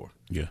Ops 4.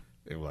 Yeah.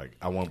 They were like,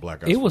 I want Black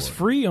Ops 4. It was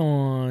free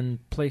on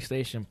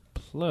PlayStation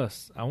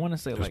Plus. I want to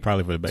say it was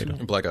probably for the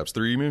beta. Black Ops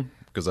 3, you mean?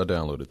 Because I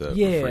downloaded that for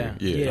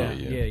free. Yeah,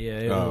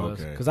 it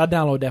was. Because I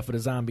downloaded that for the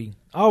zombie.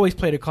 I always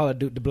play the Call of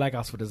Duty, the Black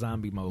Ops for the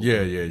zombie mode.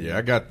 Yeah.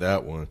 I got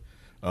that one.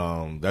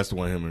 That's the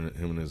one him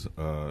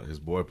and his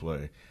boy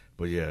play.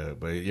 But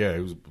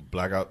it was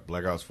Black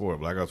Ops 4,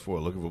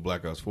 looking for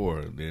Black Ops 4.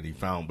 And then he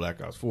found Black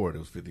Ops 4, and it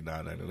was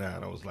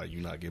 $59.99. I was like,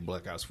 you're not getting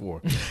Black Ops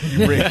 4.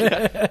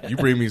 You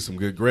bring me some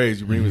good grades.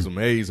 You bring me some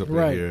A's up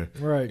in here.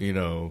 Right.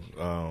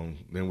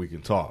 Then we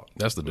can talk.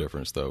 That's the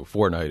difference, though.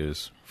 Fortnite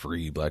is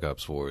free. Black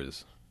Ops 4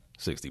 is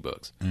 $60.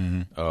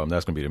 That's going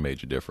to be the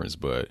major difference.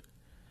 But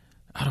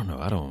I don't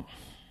know.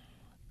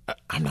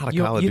 I'm not a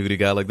Call of Duty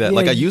guy like that.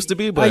 I used to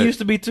be, but I used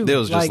to be too. It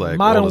was just like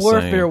Modern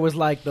Warfare same. Was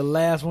like the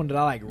last one that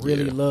I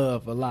really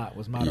love a lot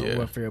was Modern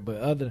Warfare.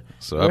 But the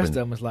rest of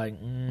them was like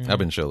I've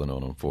been chilling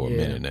on them for a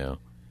minute now.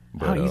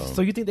 But,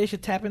 so you think they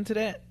should tap into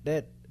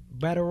that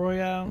Battle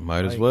Royale?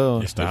 Might as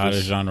well. It's the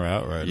hottest genre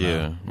out right now.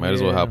 Yeah, might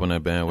as well hop on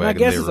that bandwagon. I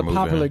guess it's a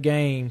popular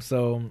game,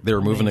 so they're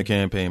removing the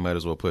campaign. Might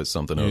as well put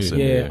something else in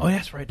there. Oh,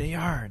 that's right. They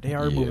are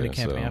removing the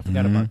campaign. I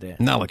forgot about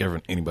that. Not like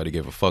anybody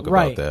gave a fuck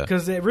about that.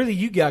 Because really,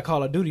 you got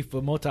Call of Duty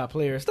for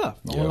multiplayer stuff,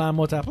 online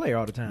multiplayer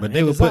all the time. But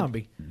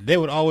they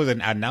would always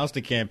announce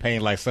the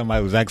campaign like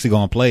somebody was actually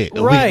going to play it.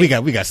 Right. We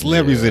got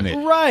celebrities in it.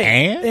 Right.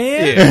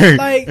 And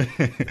like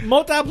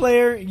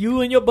multiplayer,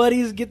 you and your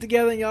buddies get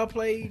together and y'all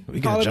play. We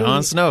got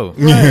Jon Snow.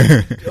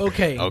 Right.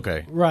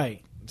 Okay.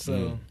 Right.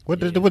 So what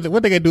they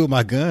gonna do with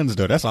my guns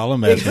though? That's all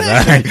I'm asking.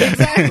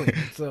 Exactly.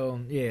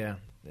 So yeah,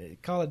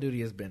 Call of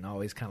Duty has been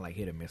always kind of like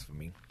hit or miss for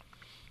me.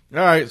 All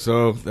right,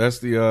 so that's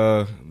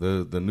the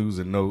news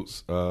and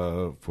notes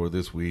for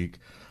this week.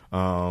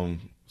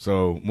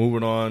 So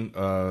moving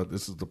on,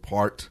 this is the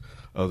part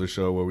of the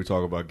show where we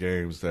talk about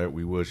games that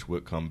we wish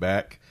would come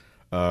back.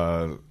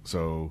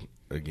 So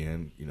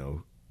again,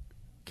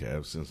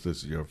 Kev, since this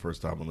is your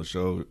first time on the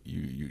show,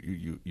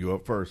 you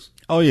up first.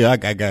 Oh yeah, I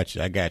got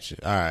you. All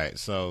right,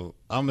 so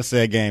I'm gonna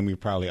say a game we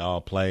probably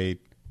all played.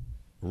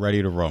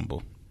 Ready to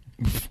Rumble.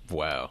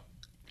 Wow.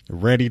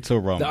 Ready to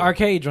Rumble. The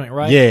arcade joint,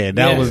 right? Yeah,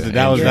 that was the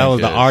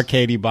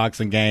arcadey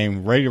boxing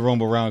game. Ready to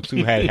Rumble Round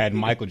 2 had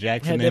Michael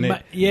Jackson in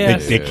it.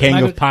 The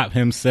king of pop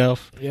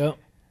himself. Yep.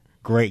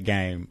 Great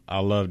game. I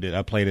loved it.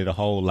 I played it a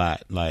whole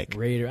lot. I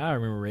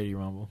remember Ready to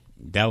Rumble.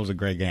 That was a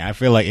great game. I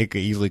feel like it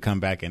could easily come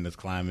back in this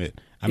climate.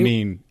 I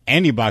mean,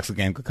 any boxing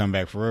game could come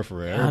back for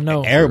real. I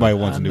know. Everybody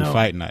wants a new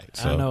fight night.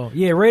 So. I know.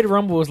 Yeah, Ready to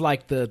Rumble was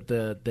like the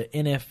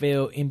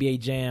NFL, NBA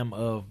Jam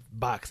of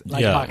boxing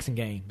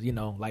games.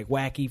 Like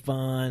wacky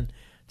fun.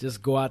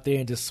 Just go out there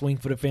and just swing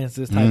for the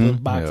fences type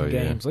of boxing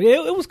game. So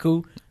yeah, it was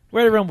cool.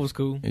 Ready to Rumble was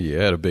cool. Yeah,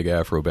 it had a big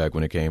afro back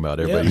when it came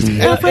out. Everybody used to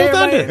Afro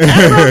Thunder.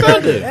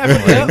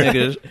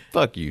 Niggas,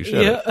 fuck you.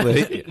 Shut up.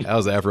 That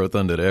was Afro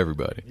Thunder to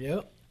everybody.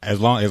 Yep. As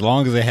long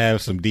as they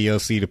have some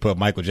DLC to put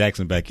Michael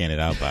Jackson back in it,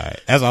 I'll buy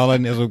it. That's all I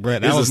know.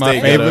 That was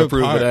my favorite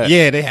part.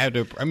 Yeah, they have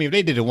to. I mean, if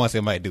they did it once, they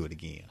might do it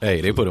again.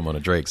 Hey, they put him on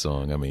a Drake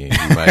song. I mean,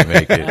 he might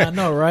make it. I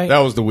know, right? That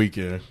was The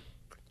Weeknd.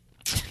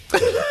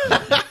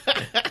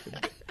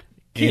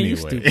 Anyway. You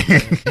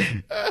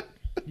stupid.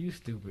 You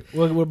stupid.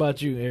 What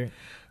about you, Eric?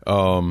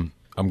 I'm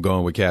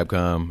going with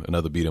Capcom.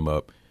 Another beat 'em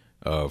up.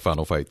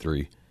 Final Fight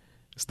 3.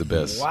 It's the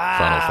best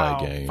Final Fight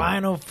game.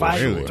 Final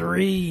Fight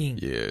 3.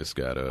 Yeah, it's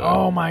got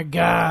oh my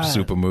god,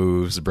 super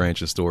moves,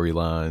 branch of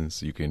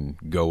storylines. You can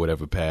go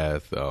whatever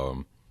path.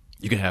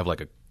 You can have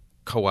like a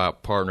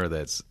co-op partner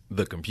that's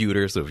the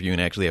computer. So if you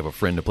didn't actually have a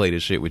friend to play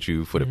this shit with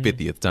you for the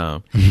 50th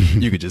time,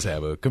 you could just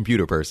have a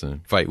computer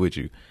person fight with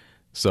you.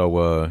 So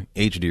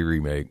HD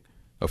remake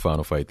of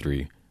Final Fight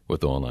 3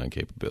 with online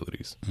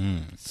capabilities.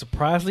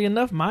 Surprisingly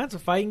enough, mine's a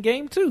fighting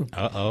game too.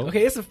 Uh-oh.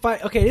 Okay, it's a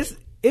fight. Okay,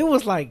 it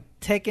was like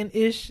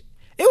Tekken-ish.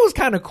 It was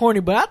kind of corny,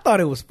 but I thought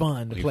it was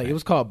fun to play. It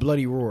was called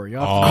Bloody Roar.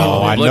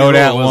 Y'all I know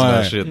that one.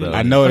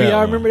 I know that.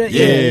 Y'all remember that?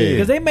 Yeah.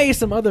 Because they made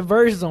some other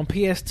versions on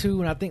PS2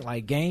 and I think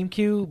like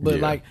GameCube.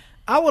 But like,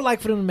 I would like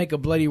for them to make a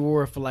Bloody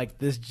Roar for like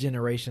this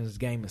generation's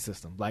gaming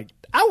system. Like,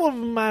 I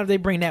wouldn't mind if they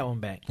bring that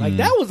one back. Like,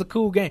 that was a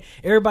cool game.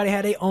 Everybody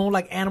had their own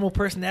like animal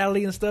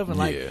personality and stuff. And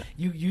like,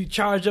 you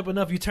charge up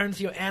enough, you turn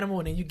into your animal,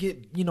 and then you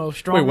get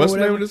stronger. Wait, what's the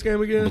name of this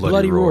game again?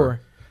 Bloody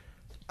Roar.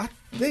 I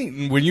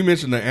think when you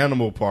mentioned the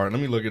animal part, let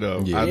me look it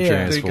up. Yeah,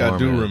 I think I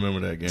do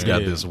remember that game. It's got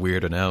this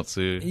weird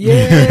announcer.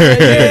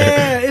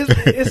 Yeah.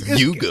 It's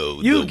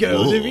Yugo.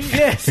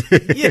 Yes.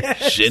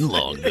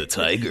 Shenlong the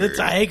tiger. The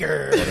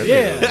tiger.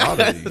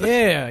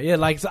 Yeah.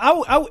 Like, so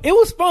it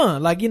was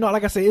fun. Like,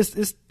 like I said,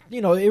 it's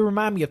it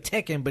reminded me of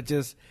Tekken, but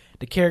just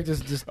the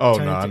characters just. Oh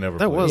no, I never.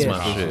 That played was it.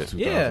 my shit.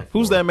 Yeah.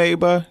 Who's that made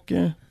by?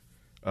 Yeah.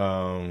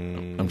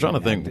 I'm trying to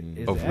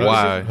think of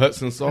why.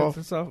 Hudson Soft.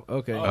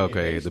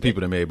 Okay. The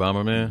people that made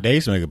Bomberman. They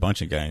used to make a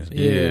bunch of games.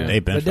 Yeah. They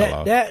been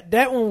fell off.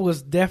 That one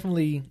was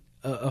definitely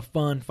a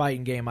fun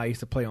fighting game I used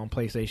to play on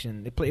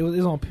PlayStation. It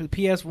was on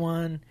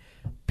PS1,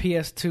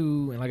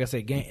 PS2, and like I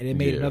said, they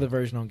made another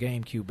version on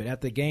GameCube. But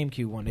after the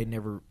GameCube one, they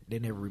never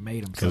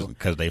remade them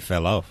because they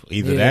fell off.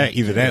 Either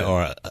that,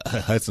 or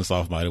Hudson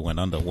Soft might have went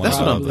under. That's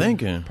what I'm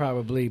thinking.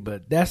 Probably,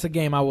 but that's a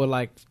game I would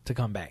like to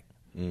come back.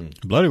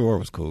 Bloody Roar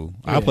was cool.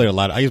 I used to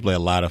play a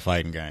lot of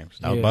fighting games.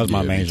 That was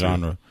my main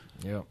genre.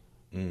 Yep.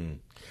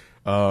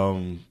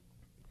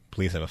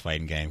 Please have a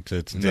fighting game.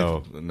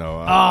 No.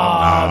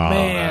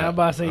 Man, I'm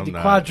about to say the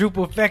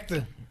quadruple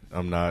effector.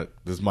 I'm not.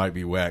 This might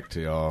be whack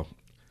to y'all,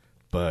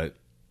 but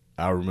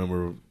I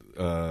remember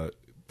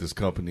this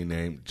company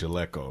named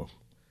Jaleco.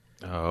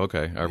 Oh,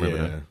 okay. I remember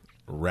that.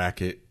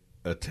 Racket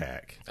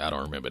Attack. I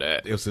don't remember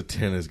that. It was a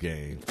tennis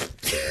game.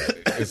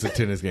 It's a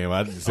tennis game.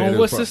 I just said on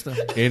what system?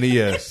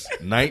 NES,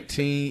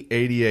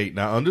 1988.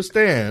 Now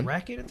understand.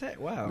 Racket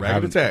Attack. Wow.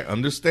 Racket Attack.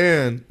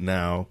 Understand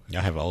now.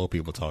 Y'all have old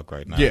people talk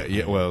right now.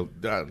 Yeah. Well,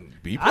 I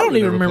don't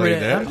even remember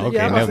that. Okay,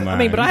 never mind. I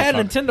mean, but I had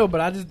Nintendo,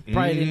 but I just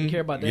probably didn't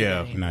care about that.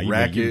 Yeah. Game.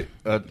 Racket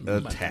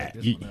Attack.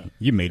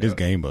 You made this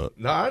game up.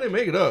 No, I didn't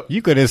make it up.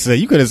 You could have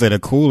said a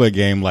cooler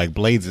game like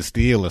Blades of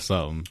Steel or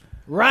something.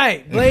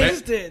 Right. Blades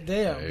of Steel.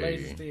 Damn.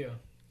 Blades of Steel.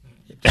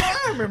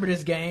 I remember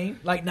this game.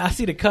 Like, now I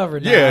see the cover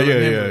now. Yeah.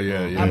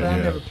 I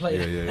never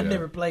played it. I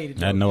never played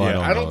it. I know.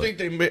 I don't think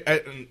they made.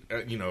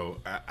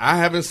 I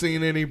haven't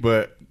seen any,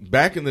 but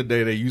back in the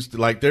day, they used to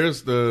like.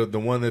 There's the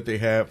one that they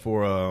had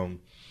for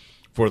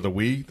the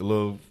Wii, the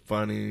little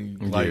funny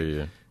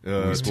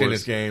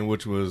tennis game,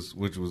 which was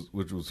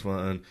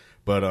fun.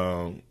 But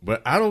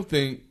I don't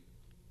think,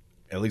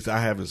 at least I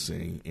haven't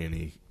seen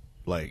any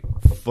like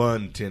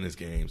fun tennis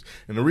games.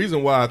 And the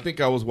reason why, I think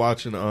I was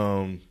watching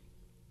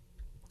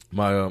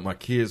my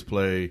kids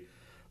play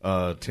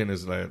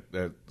tennis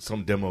at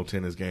some demo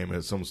tennis game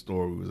at some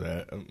store we was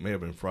at. It may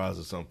have been Fry's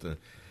or something.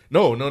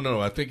 No.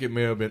 I think it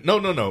may have been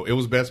no. It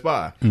was Best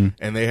Buy,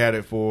 and they had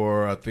it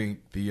for, I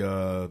think,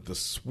 the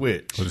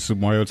Switch. For the Super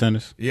Mario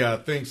Tennis. Yeah, I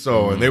think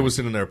so. And they were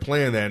sitting there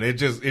playing that, and it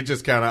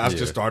just kind of, I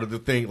just started to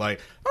think, like,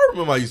 I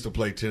remember I used to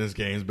play tennis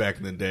games back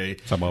in the day.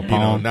 Talk about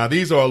Pong. Now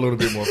these are a little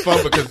bit more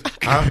fun because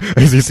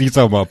Is he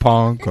talking about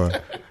Pong? Or?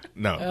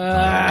 No.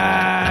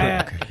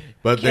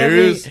 But there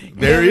is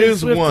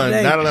one.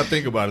 Today. Now that I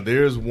think about it,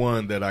 there is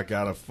one that I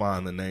gotta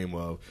find the name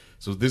of.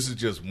 So this is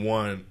just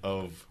one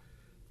of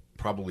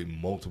probably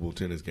multiple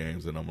tennis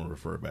games that I'm gonna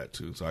refer back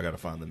to. So I gotta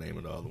find the name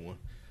of the other one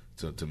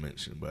to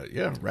mention. But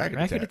yeah,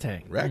 Racket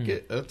Attack.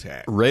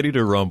 Attack. Ready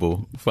to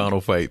Rumble, Final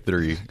Fight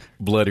 3,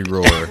 Bloody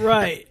Roar.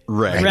 Right.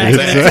 Racket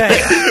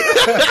Attack.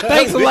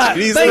 Thanks a lot.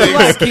 Thanks a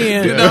lot,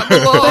 Ken.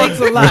 Thanks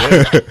a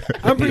lot.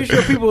 I'm pretty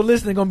sure people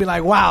listening going to be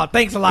like, wow,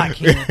 thanks a lot,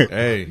 Ken.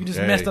 Hey. You just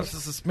messed up the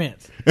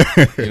suspense.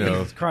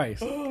 Jesus Christ.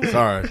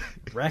 Sorry.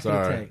 Racket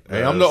Attack.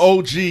 Hey, I'm the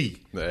OG.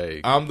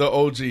 Hey. I'm the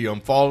OG. I'm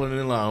falling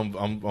in line.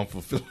 I'm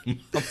fulfilling.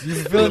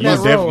 You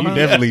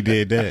definitely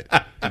did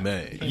that.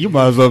 Man. You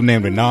might as well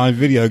name the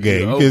non-video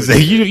game. You can say,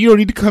 you don't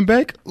need to come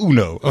back?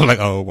 Uno. I'm like,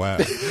 oh, wow.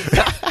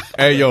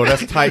 Hey, yo,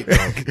 that's tight,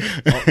 though.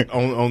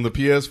 on the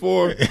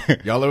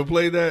PS4, y'all ever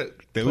played that?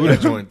 That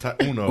joint,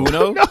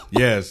 Uno?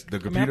 Yes, the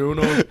computer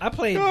Uno. I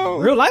played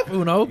real life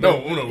Uno.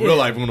 Real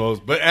life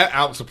Unos. But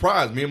I was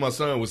surprised. Me and my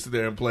son would sit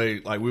there and play,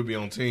 like, we'd be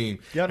on team.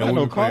 Y'all don't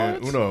know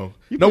cards? Uno.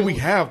 No, we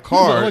have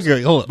cards.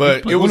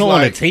 But it was Uno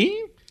like, on a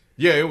team?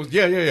 Yeah, it was.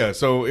 Yeah.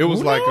 So it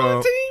was Uno like on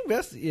a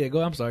team?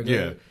 I'm sorry. Go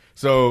ahead.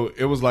 So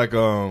it was like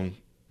I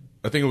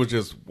think it was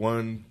just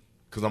one,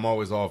 because I'm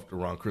always off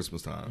around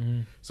Christmas time.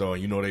 Mm-hmm. So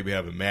they be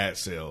having mad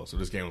sales. So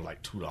this game was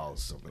like $2 or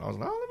something. I was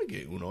like, let me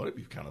get Uno. It'd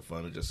be kind of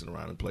fun to just sit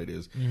around and play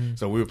this. Mm-hmm.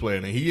 So we were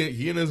playing, and he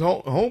and his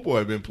homeboy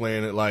have been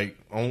playing it like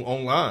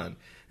online.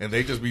 And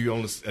they just be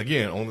on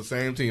the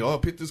same team. Oh,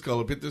 pick this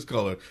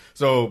color.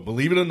 So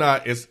believe it or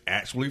not, it's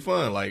actually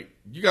fun. Like,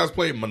 you guys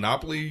play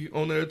Monopoly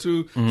on there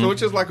too. So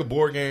it's just like a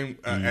board game,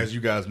 as you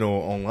guys know,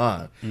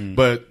 online.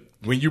 But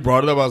when you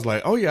brought it up, I was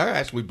like, oh yeah, I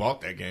actually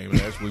bought that game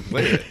and actually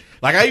played it.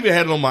 Like, I even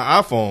had it on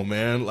my iPhone,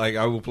 man. Like,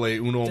 I would play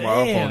Uno on my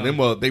iPhone.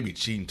 Them, they be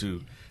cheating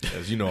too.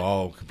 As you know,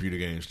 all computer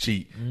games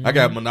cheat. I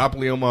got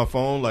Monopoly on my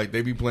phone. Like,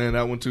 they be playing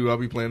that one too. I'll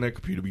be playing that,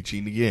 computer be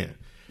cheating again.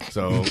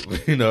 So,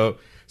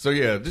 So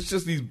yeah, it's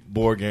just these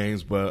board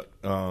games. But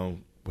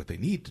what they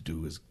need to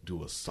do is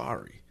do a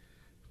sorry.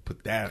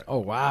 Put that. Oh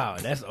wow,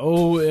 that's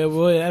old.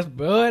 That's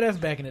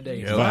back in the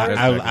day. Yeah,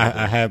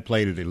 I have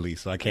played it at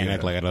least, so I can't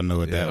act like I don't know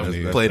what that one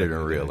is. Played it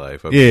in real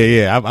life.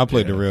 I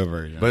played the real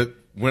version. But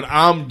when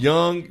I'm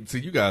young, see,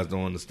 you guys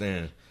don't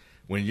understand.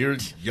 When you're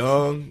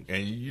young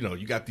and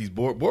you got these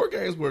board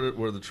games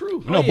were the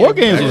truth. No, board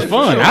games was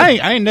fun.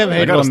 I ain't never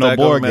had on no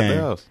board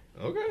game.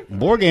 Okay.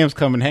 Board games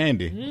come in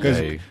handy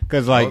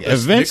because like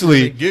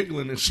eventually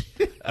giggling and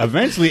shit.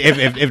 Eventually,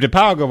 if the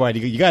power go right,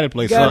 you got to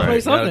play something.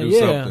 Play something.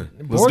 Yeah,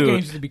 board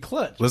games used to be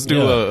clutch. Let's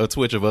do a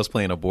Twitch of us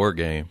playing a board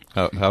game.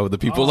 How would the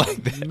people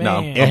like that?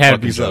 No, it had to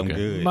be something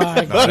good.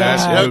 My God,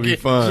 that would be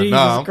fun. Jesus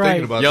I'm Christ.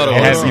 thinking about Y'all that.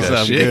 don't It had to be that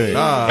something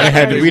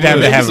shit. good. We'd have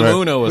to have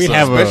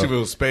especially if it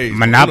was spades.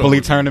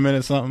 Monopoly tournament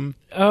or something.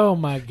 Oh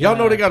my God! Y'all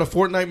know they got a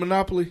Fortnite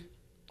Monopoly.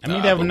 I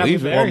mean, they have Monopoly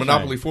for or everything.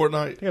 Monopoly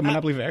Fortnite. They have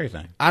Monopoly for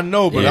everything. I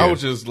know, but I was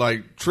just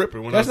like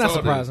tripping when That's I saw not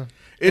surprising.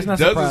 It not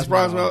doesn't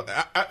surprising surprise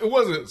me. It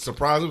wasn't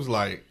surprising. It was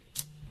like,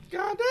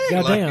 God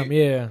damn,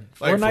 yeah.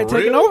 Like, Fortnite for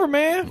taking real? over,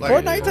 man. Like,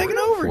 Fortnite for taking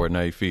real? over.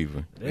 Fortnite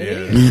fever.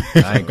 Yeah.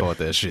 I ain't caught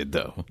that shit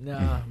though.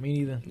 Nah, me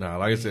neither. Nah,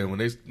 like I said,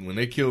 when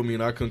they killed me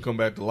and I couldn't come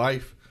back to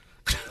life,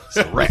 it's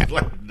a wrap.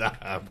 Like, nah,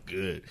 I'm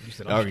good.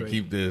 Y'all can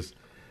keep this.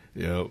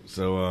 Yeah.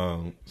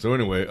 So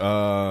anyway,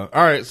 all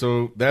right.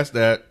 So that's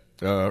that.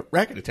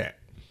 Racket Attack.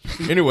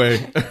 Anyway.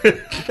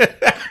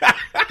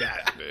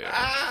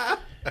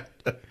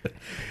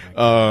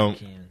 All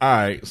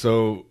right.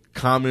 So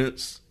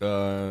comments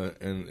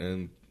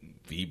and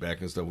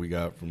feedback and stuff we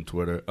got from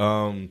Twitter.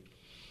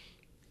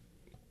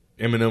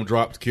 Eminem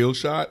dropped Kill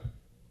Shot.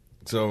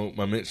 So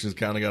my mentions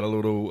kind of got a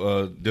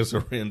little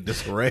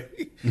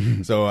disarray.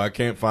 So I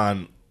can't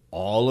find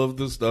all of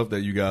the stuff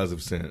that you guys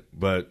have sent.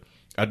 But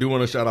I do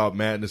want to shout out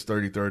Madness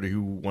 3030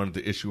 who wanted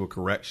to issue a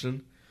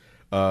correction.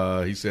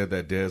 He said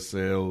that Dead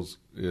Cells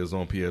is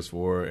on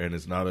PS4 and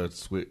it's not a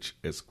Switch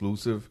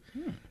exclusive.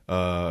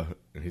 And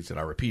he said,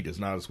 I repeat, it's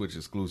not a Switch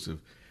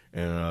exclusive.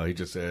 And he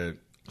just said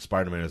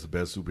Spider-Man is the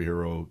best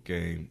superhero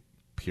game,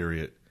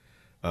 period.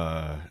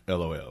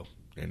 LOL.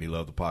 And he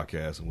loved the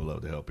podcast and would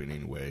love to help in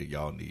any way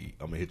y'all need.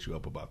 I'm going to hit you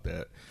up about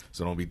that.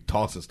 So don't be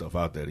tossing stuff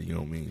out there that you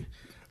don't mean.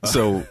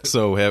 So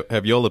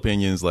have y'all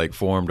opinions like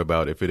formed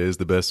about if it is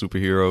the best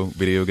superhero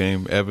video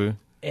game ever?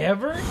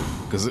 Ever?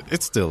 Because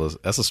it's still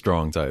that's a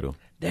strong title.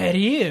 That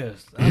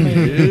is. I mean, it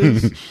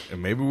is.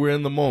 And maybe we're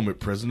in the moment,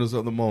 prisoners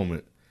of the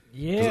moment.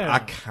 Yeah. I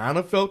kind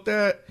of felt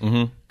that.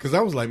 Because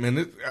I was like,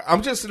 man,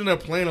 I'm just sitting there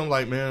playing. I'm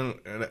like, man,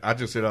 and I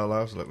just said out loud,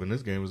 I was like, man,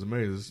 this game is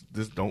amazing.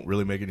 This don't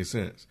really make any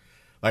sense.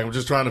 Like, I'm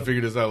just trying to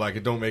figure this out. Like,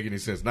 it don't make any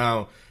sense.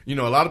 Now, a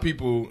lot of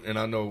people, and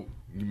I know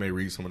you may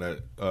read some of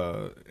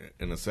that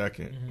in a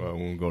second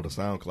when we go to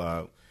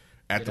SoundCloud,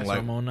 acting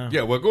like,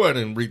 yeah, well, go ahead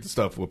and read the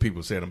stuff what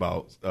people saying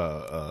about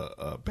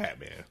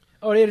Batman.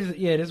 Oh,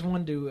 there's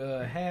one dude,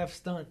 half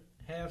stunt,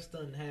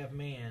 half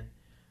man,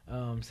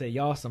 said,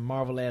 y'all some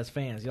Marvel-ass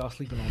fans. Y'all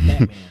sleeping on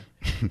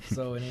Batman.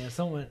 So, and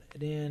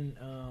then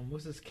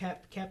what's this,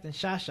 Captain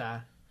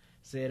Shasha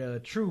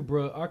said, true,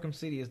 bro, Arkham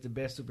City is the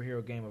best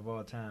superhero game of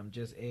all time.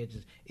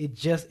 It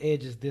just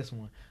edges this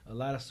one. A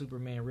lot of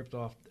Superman ripped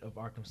off of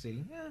Arkham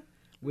City. Yeah.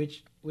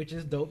 Which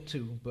is dope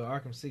too, but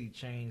Arkham City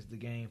changed the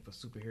game for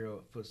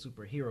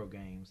superhero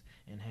games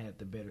and had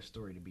the better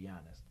story, to be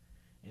honest.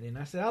 And then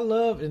I said, I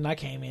love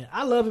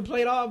and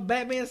played all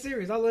Batman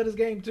series. I love this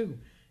game too.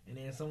 And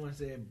then someone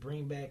said,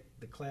 bring back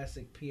the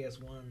classic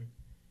PS1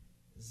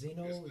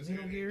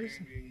 Xenogears.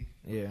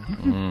 Yeah.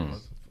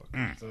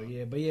 So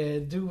yeah, but yeah,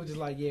 dude was just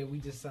like, yeah, we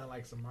just sound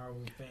like some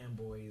Marvel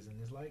fanboys,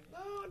 and it's like, no,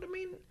 I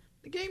mean,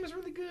 the game is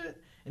really good.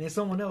 And then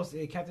someone else,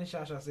 Captain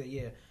Shasha said,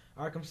 yeah,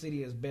 Arkham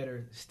City is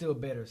better, still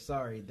better.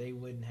 Sorry, they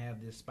wouldn't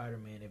have this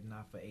Spider-Man if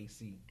not for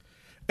AC.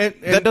 And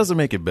that doesn't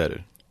make it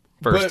better,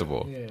 first of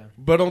all. Yeah.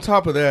 But on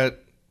top of that,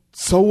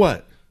 so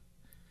what?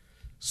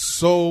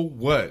 So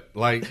what?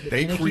 Like,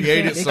 they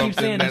created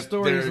something that the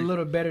story is a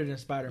little better than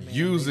Spider-Man.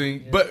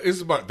 Using, but it's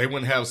about, they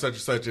wouldn't have such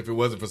and such if it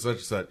wasn't for such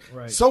and such.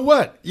 Right. So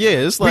what? Yeah,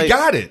 it's like, we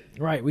got it.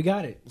 Right, we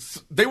got it.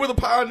 They were the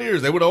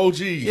pioneers. They were the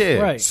OGs. Yeah.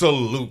 Right.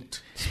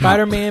 Salute.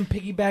 Spider-Man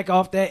piggyback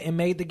off that and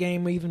made the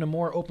game even a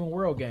more open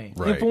world game.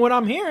 Right. And from what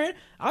I'm hearing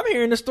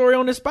the story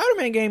on this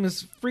Spider-Man game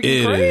is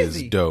freaking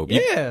crazy. It is dope.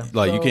 Yeah.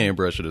 You can't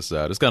brush it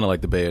aside. It's kind of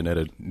like the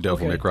Bayonetta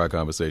Devil May Cry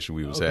conversation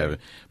we was having.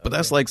 But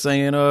that's like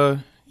saying,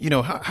 how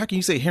can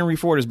you say Henry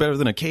Ford is better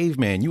than a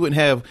caveman? You wouldn't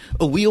have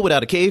a wheel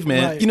without a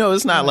caveman. Right.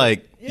 It's not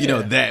like,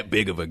 that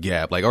big of a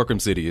gap. Like, Arkham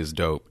City is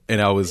dope.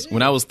 And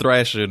when I was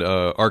thrashing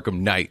Arkham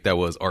Knight, that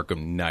was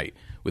Arkham Knight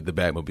with the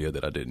Batmobile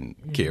that I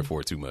didn't care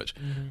for too much.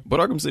 But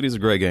Arkham City is a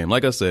great game.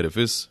 Like I said, if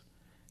it's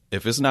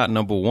not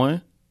number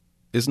one,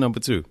 it's number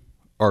two.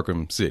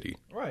 Arkham City.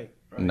 Right.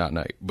 Not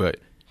Knight, but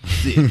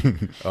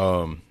I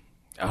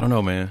don't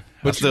know, man.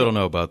 But I still don't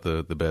know about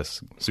the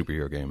best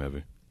superhero game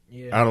ever.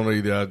 Yeah. I don't know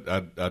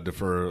either. I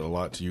defer a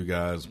lot to you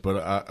guys, but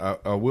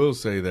I will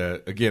say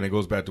that, again, it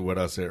goes back to what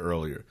I said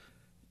earlier.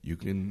 You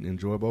can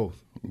enjoy both.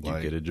 You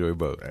can enjoy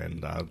both,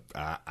 and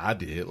I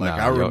did. Like,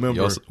 I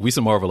remember, we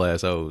some Marvel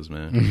assholes,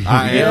 man.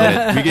 I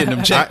am. We getting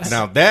them checks.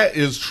 Now that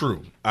is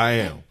true.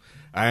 I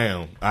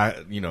am.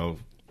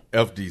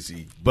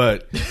 FDC,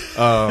 but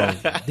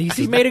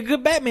DC made a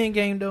good Batman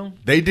game though.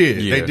 They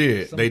did. Yeah. They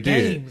did. Some they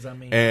games, did. I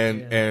mean,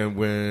 and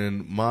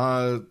when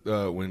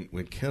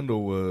when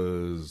Kendall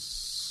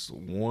was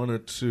 1 or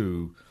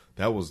 2,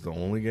 that was the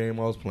only game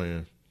I was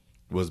playing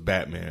was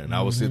Batman.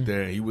 I would sit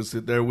there, and he would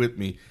sit there with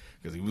me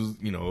because he was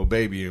a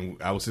baby, and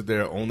I would sit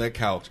there on that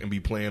couch and be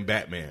playing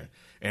Batman.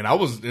 And I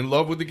was in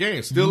love with the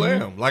game. Still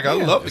am. Like, I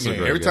love the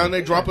game. Every time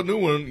they drop a new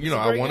one,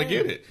 I want to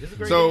get it.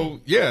 So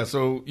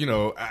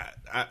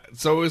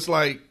so it's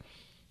like,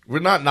 we're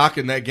not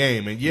knocking that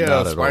game. And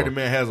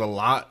Spider-Man has a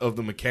lot of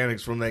the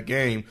mechanics from that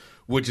game,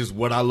 which is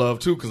what I love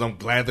too, because I'm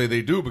glad that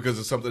they do, because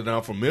it's something that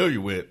I'm familiar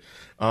with.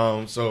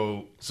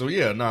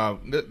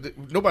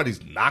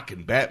 Nobody's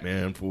knocking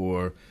Batman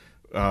for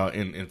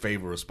in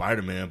favor of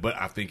Spider-Man, but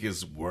I think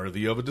it's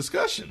worthy of a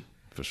discussion.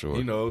 For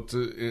sure.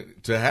 To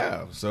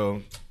have.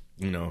 So,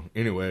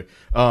 anyway,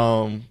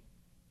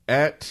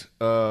 at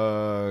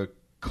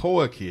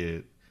Koa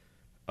Kid,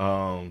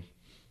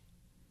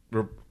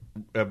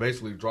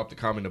 basically dropped a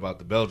comment about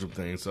the Belgium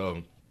thing.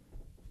 So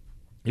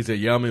he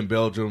said, I'm in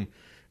Belgium,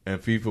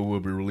 and FIFA will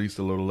be released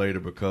a little later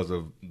because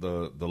of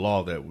the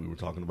law that we were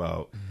talking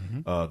about,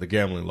 the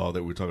gambling law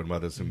that we were talking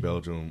about that's in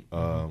Belgium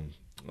on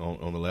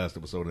the last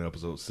episode, in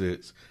episode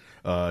 6.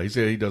 He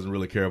said he doesn't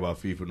really care about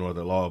FIFA nor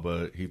the law,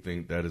 but he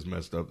think that is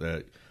messed up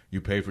that you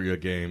pay for your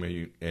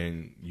game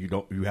and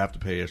you have to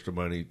pay extra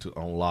money to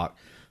unlock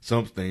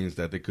some things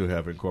that they could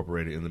have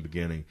incorporated in the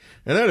beginning.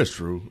 And that is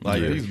true.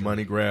 Like, these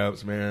money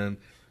grabs, man.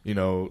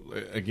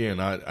 Again,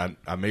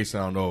 I may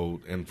sound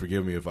old, and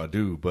forgive me if I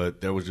do, but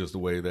that was just the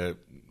way that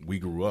we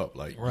grew up.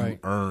 Like, you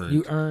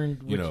earned. I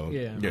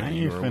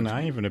ain't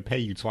finna pay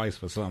you twice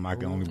for something I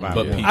can only buy.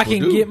 But one. I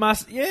can get my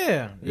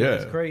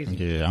it's crazy.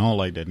 Yeah, I don't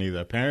like that neither.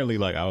 Apparently,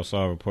 like, I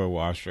saw a report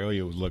where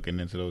Australia was looking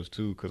into those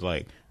too, because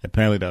like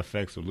apparently the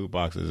effects of loot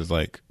boxes is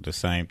like the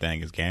same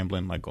thing as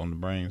gambling, like on the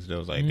brains. They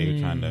was like they were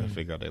trying to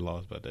figure out their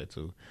laws about that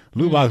too.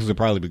 Loot boxes will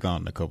probably be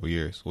gone in a couple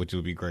years, which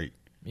would be great.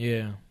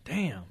 Yeah,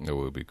 damn, that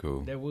would be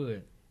cool. That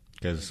would.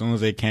 Because as soon as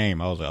they came,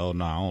 I was like, "Oh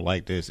no, I don't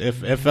like this." It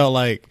felt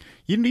like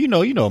you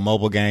know,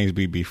 mobile games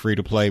be free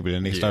to play, but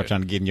then they start trying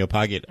to get in your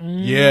pocket.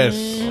 Yes,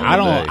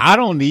 I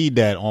don't need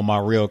that on my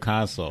real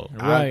console.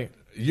 Right.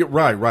 You're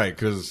right.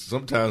 Because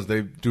sometimes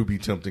they do be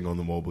tempting on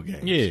the mobile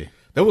games. Yeah.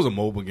 There was a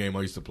mobile game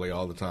I used to play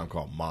all the time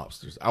called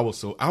Mobsters. I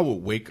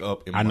would wake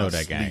up in my sleep.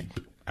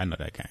 I know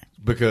that game.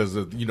 Because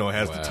it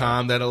has the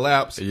time that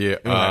elapsed. Yeah.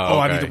 Okay.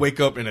 I need to wake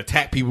up and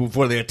attack people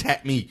before they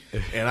attack me.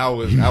 And I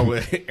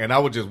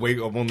would just wake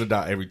up on the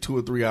dot every 2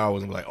 or 3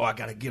 hours and be like, I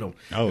gotta get them.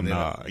 Oh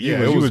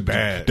it was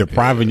bad.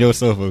 Depriving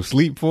yourself of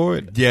sleep for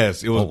it.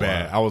 Yes, it was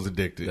bad. Wow. I was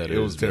addicted. It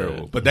was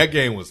terrible. Bad. But that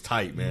game was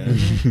tight, man.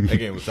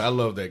 I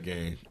love that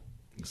game.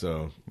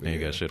 So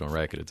ain't got shit on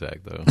Racket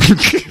Attack though.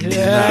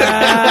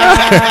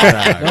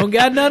 Don't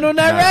got nothing on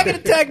that Racket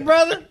Attack,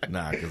 brother.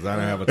 Nah, because I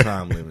don't have a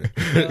time limit.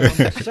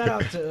 Shout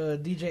out to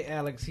DJ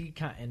Alex. He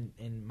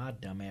and my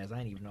dumb ass. I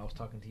didn't even know I was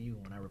talking to you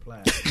when I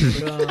replied.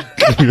 But,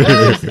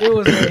 it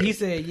was. He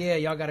said, "Yeah,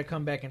 y'all got to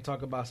come back and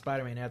talk about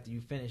Spider-Man after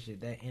you finish it.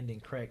 That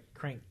ending cranked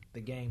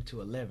the game to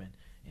 11."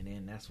 And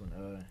then that's when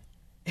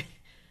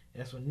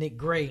Nick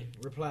Gray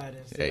replied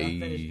and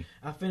said,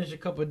 I finished a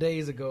couple of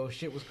days ago.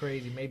 Shit was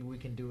crazy. Maybe we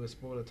can do a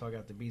spoiler talk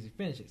after Beezy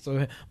finish it.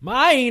 So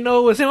I ain't know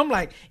it was him. I'm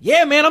like,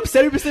 yeah, man, I'm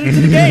 70% into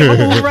the game. I'm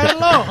moving right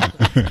along.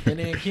 And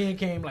then Ken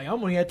came like, I'm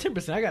only at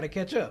 10%. I got to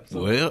catch up.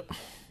 So,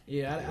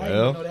 yeah, I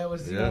didn't know that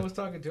was who I was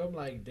talking to. I'm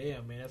like,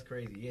 damn, man, that's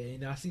crazy.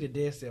 Yeah, I see the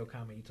Dead Cell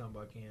comment you talking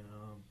about, Ken.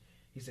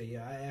 He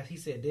said, he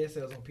said Dead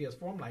Cell's on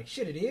PS4. I'm like,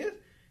 shit, it is?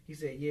 He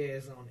said, yeah,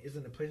 it's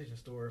in the PlayStation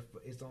Store.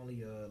 It's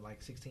only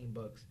like $16.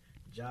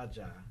 Jaja.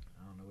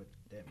 I don't know what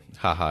that means.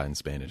 Haha in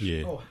Spanish.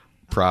 Yeah. Oh,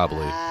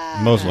 probably.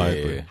 Most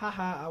likely. Yeah.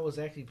 Haha, I was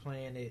actually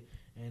playing it,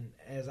 and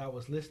as I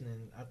was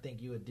listening, I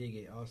think you would dig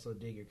it. Also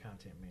dig your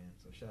content, man.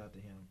 So shout out to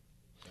him.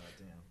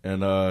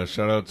 And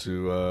shout out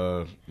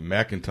to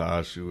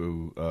Macintosh,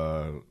 who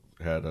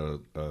had a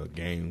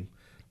game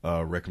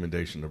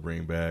recommendation to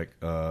bring back.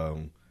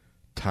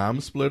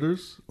 Time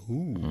Splitters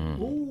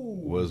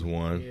was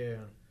one. Yeah.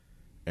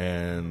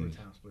 And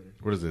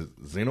what is it?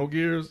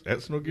 Xenogears?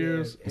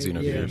 Xenogears?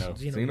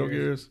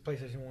 Xenogears.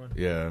 PlayStation 1.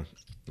 Yeah.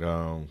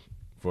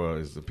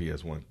 It's the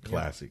PS1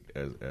 classic,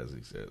 as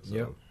he said.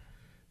 So,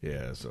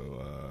 yeah,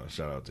 so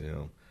shout out to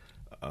him.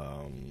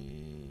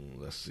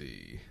 Let's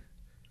see.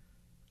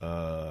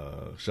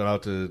 Shout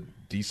out to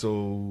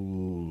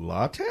Diesel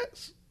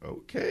Lattes.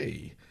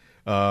 Okay.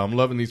 I'm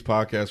loving these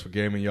podcasts for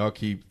gaming. Y'all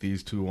keep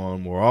these two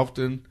on more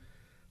often.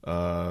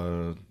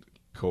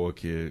 Koa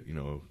Kid,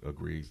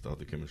 agrees. Thought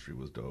the chemistry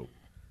was dope.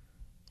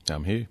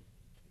 I'm here.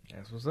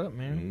 That's what's up,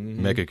 man.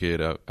 Mm-hmm. Mecha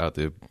Kid out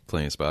there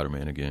playing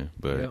Spider-Man again,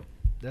 but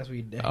that's what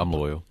I'm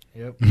loyal.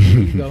 Yep. There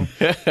you go.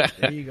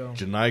 There you go.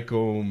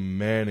 Janiko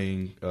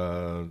Manning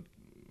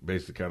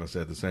basically kind of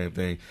said the same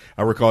thing.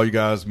 I recall you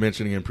guys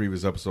mentioning in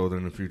previous episodes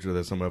in the future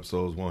that some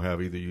episodes won't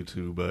have either you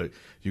two, but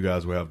you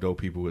guys will have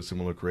dope people with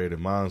similar creative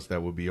minds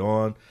that will be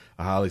on.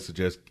 I highly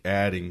suggest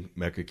adding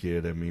Mecha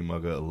Kid and Me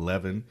Mugga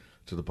 11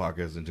 to the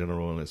podcast in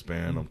general and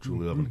expand. I'm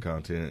truly loving the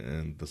content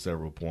and the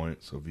several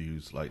points of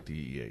views like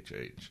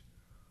DEHH.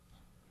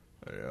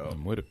 Yeah.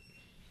 I'm with it.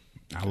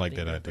 I like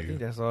that idea. I think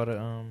that's all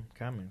the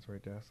comments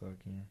right there. So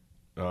again,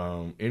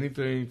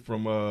 anything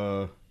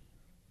from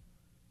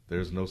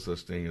there's no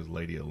such thing as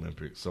Lady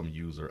Olympics. Some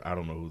user, I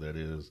don't know who that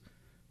is.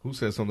 Who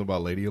said something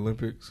about Lady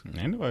Olympics?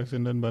 Ain't nobody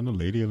said nothing about no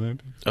Lady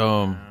Olympics.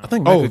 I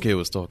think Mecha Kid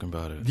was talking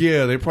about it.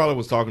 Yeah, they probably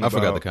was talking about. I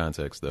forgot the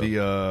context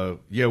though.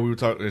 We were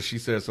talking. She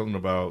said something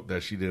about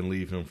that she didn't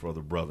leave him for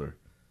the brother.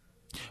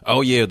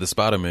 Oh yeah, the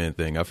Spider-Man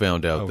thing. I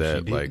found out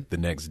that like the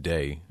next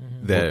day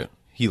that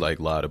he like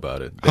lied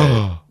about it,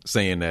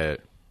 saying that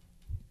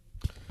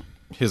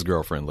his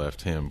girlfriend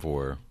left him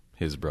for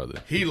his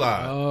brother. He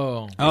lied.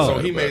 Oh, so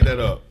he made that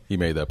up. He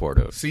made that part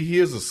up. See, he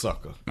is a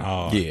sucker.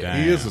 Oh, yeah,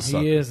 damn. He is a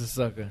sucker. He is a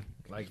sucker.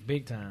 Like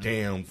big time.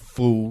 Damn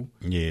fool.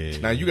 Yeah.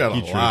 Now you gotta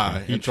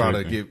lie and try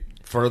to get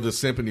further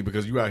sympathy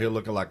because you out here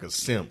looking like a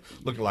simp,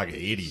 looking like an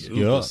idiot.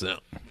 You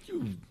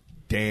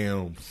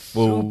damn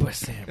fool. Super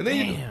simp. And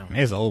then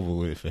it's over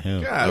with for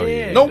him. God,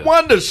 no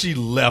wonder she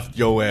left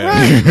your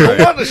ass. Right.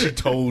 No wonder she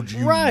told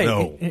you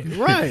no.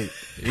 Right.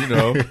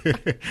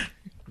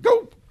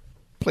 Go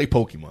play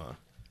Pokemon.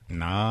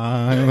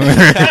 Nah, he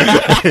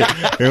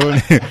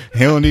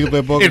don't need to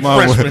play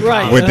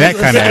Pokemon with that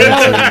kind of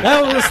attitude.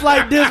 That was a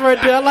slight diss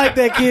right there. I like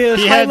that kid.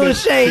 Slight little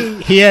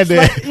shade. He had to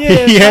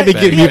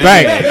get me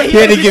back. He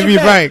had to get me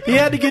back. He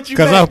had to get you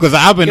back. Because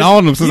I've been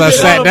on him since I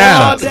sat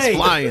down.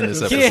 Flying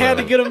this episode. Kid had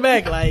to get him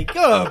back. Like,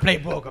 go play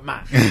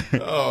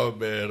Pokemon. Oh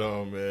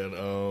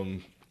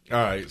man. All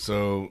right.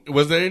 So,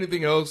 was there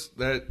anything else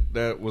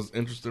that was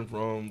interesting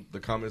from the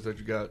comments that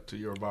you got to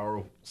your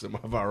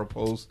semi-viral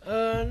post?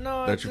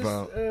 No. That you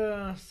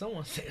found.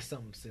 Someone said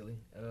something silly.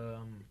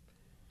 I'm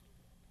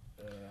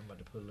about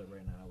to put it up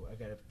right now. I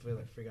gotta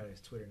figure out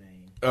his Twitter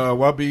name.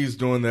 While B's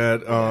doing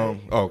that,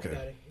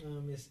 okay.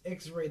 It's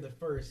X-Ray the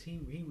First.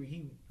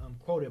 He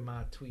quoted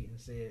my tweet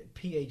and said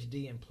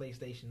PhD in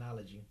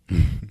PlayStationology.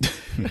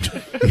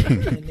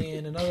 And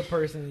then another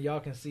person, y'all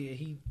can see it,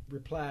 he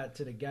replied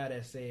to the guy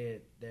that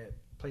said that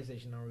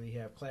PlayStation don't really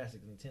have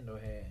classics Nintendo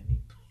had,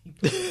 and he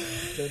put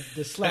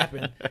the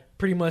slapping,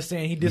 pretty much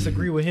saying he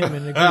disagree with him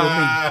and agree with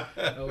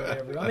me or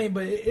whatever. I mean,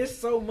 but it's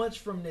so much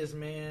from this,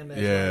 man.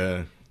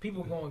 That's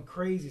people going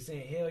crazy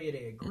saying, hell yeah,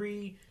 they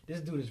agree.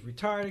 This dude is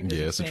retarded.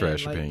 Yeah, it's a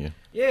trash opinion.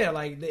 Yeah,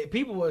 like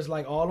people was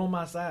like all on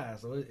my side.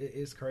 So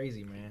it's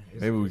crazy, man.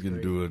 Maybe we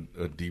can do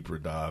a deeper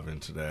dive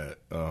into that,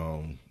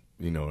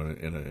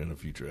 in a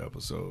future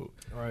episode.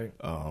 All right.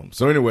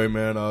 So anyway,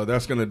 man,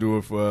 that's going to do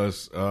it for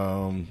us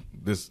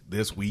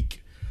this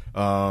week.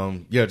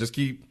 Just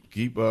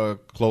keep a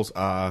close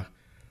eye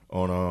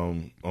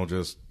on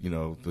just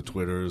the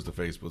Twitters, the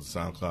Facebooks, the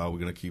SoundCloud. We're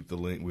gonna keep the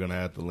link. We're gonna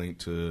add the link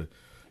to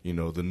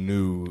the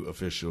new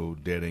official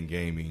Dead End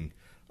Gaming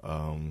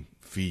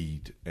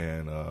feed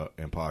and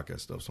podcast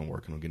stuff. So I'm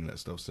working on getting that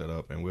stuff set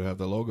up, and we'll have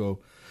the logo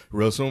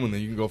real soon. And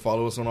then you can go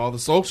follow us on all the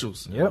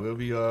socials. Yep. We'll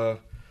be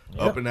up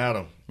and at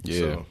them.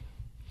 Yeah.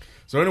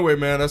 So anyway,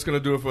 man, that's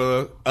gonna do it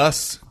for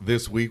us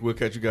this week. We'll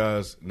catch you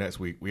guys next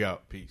week. We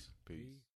out. Peace.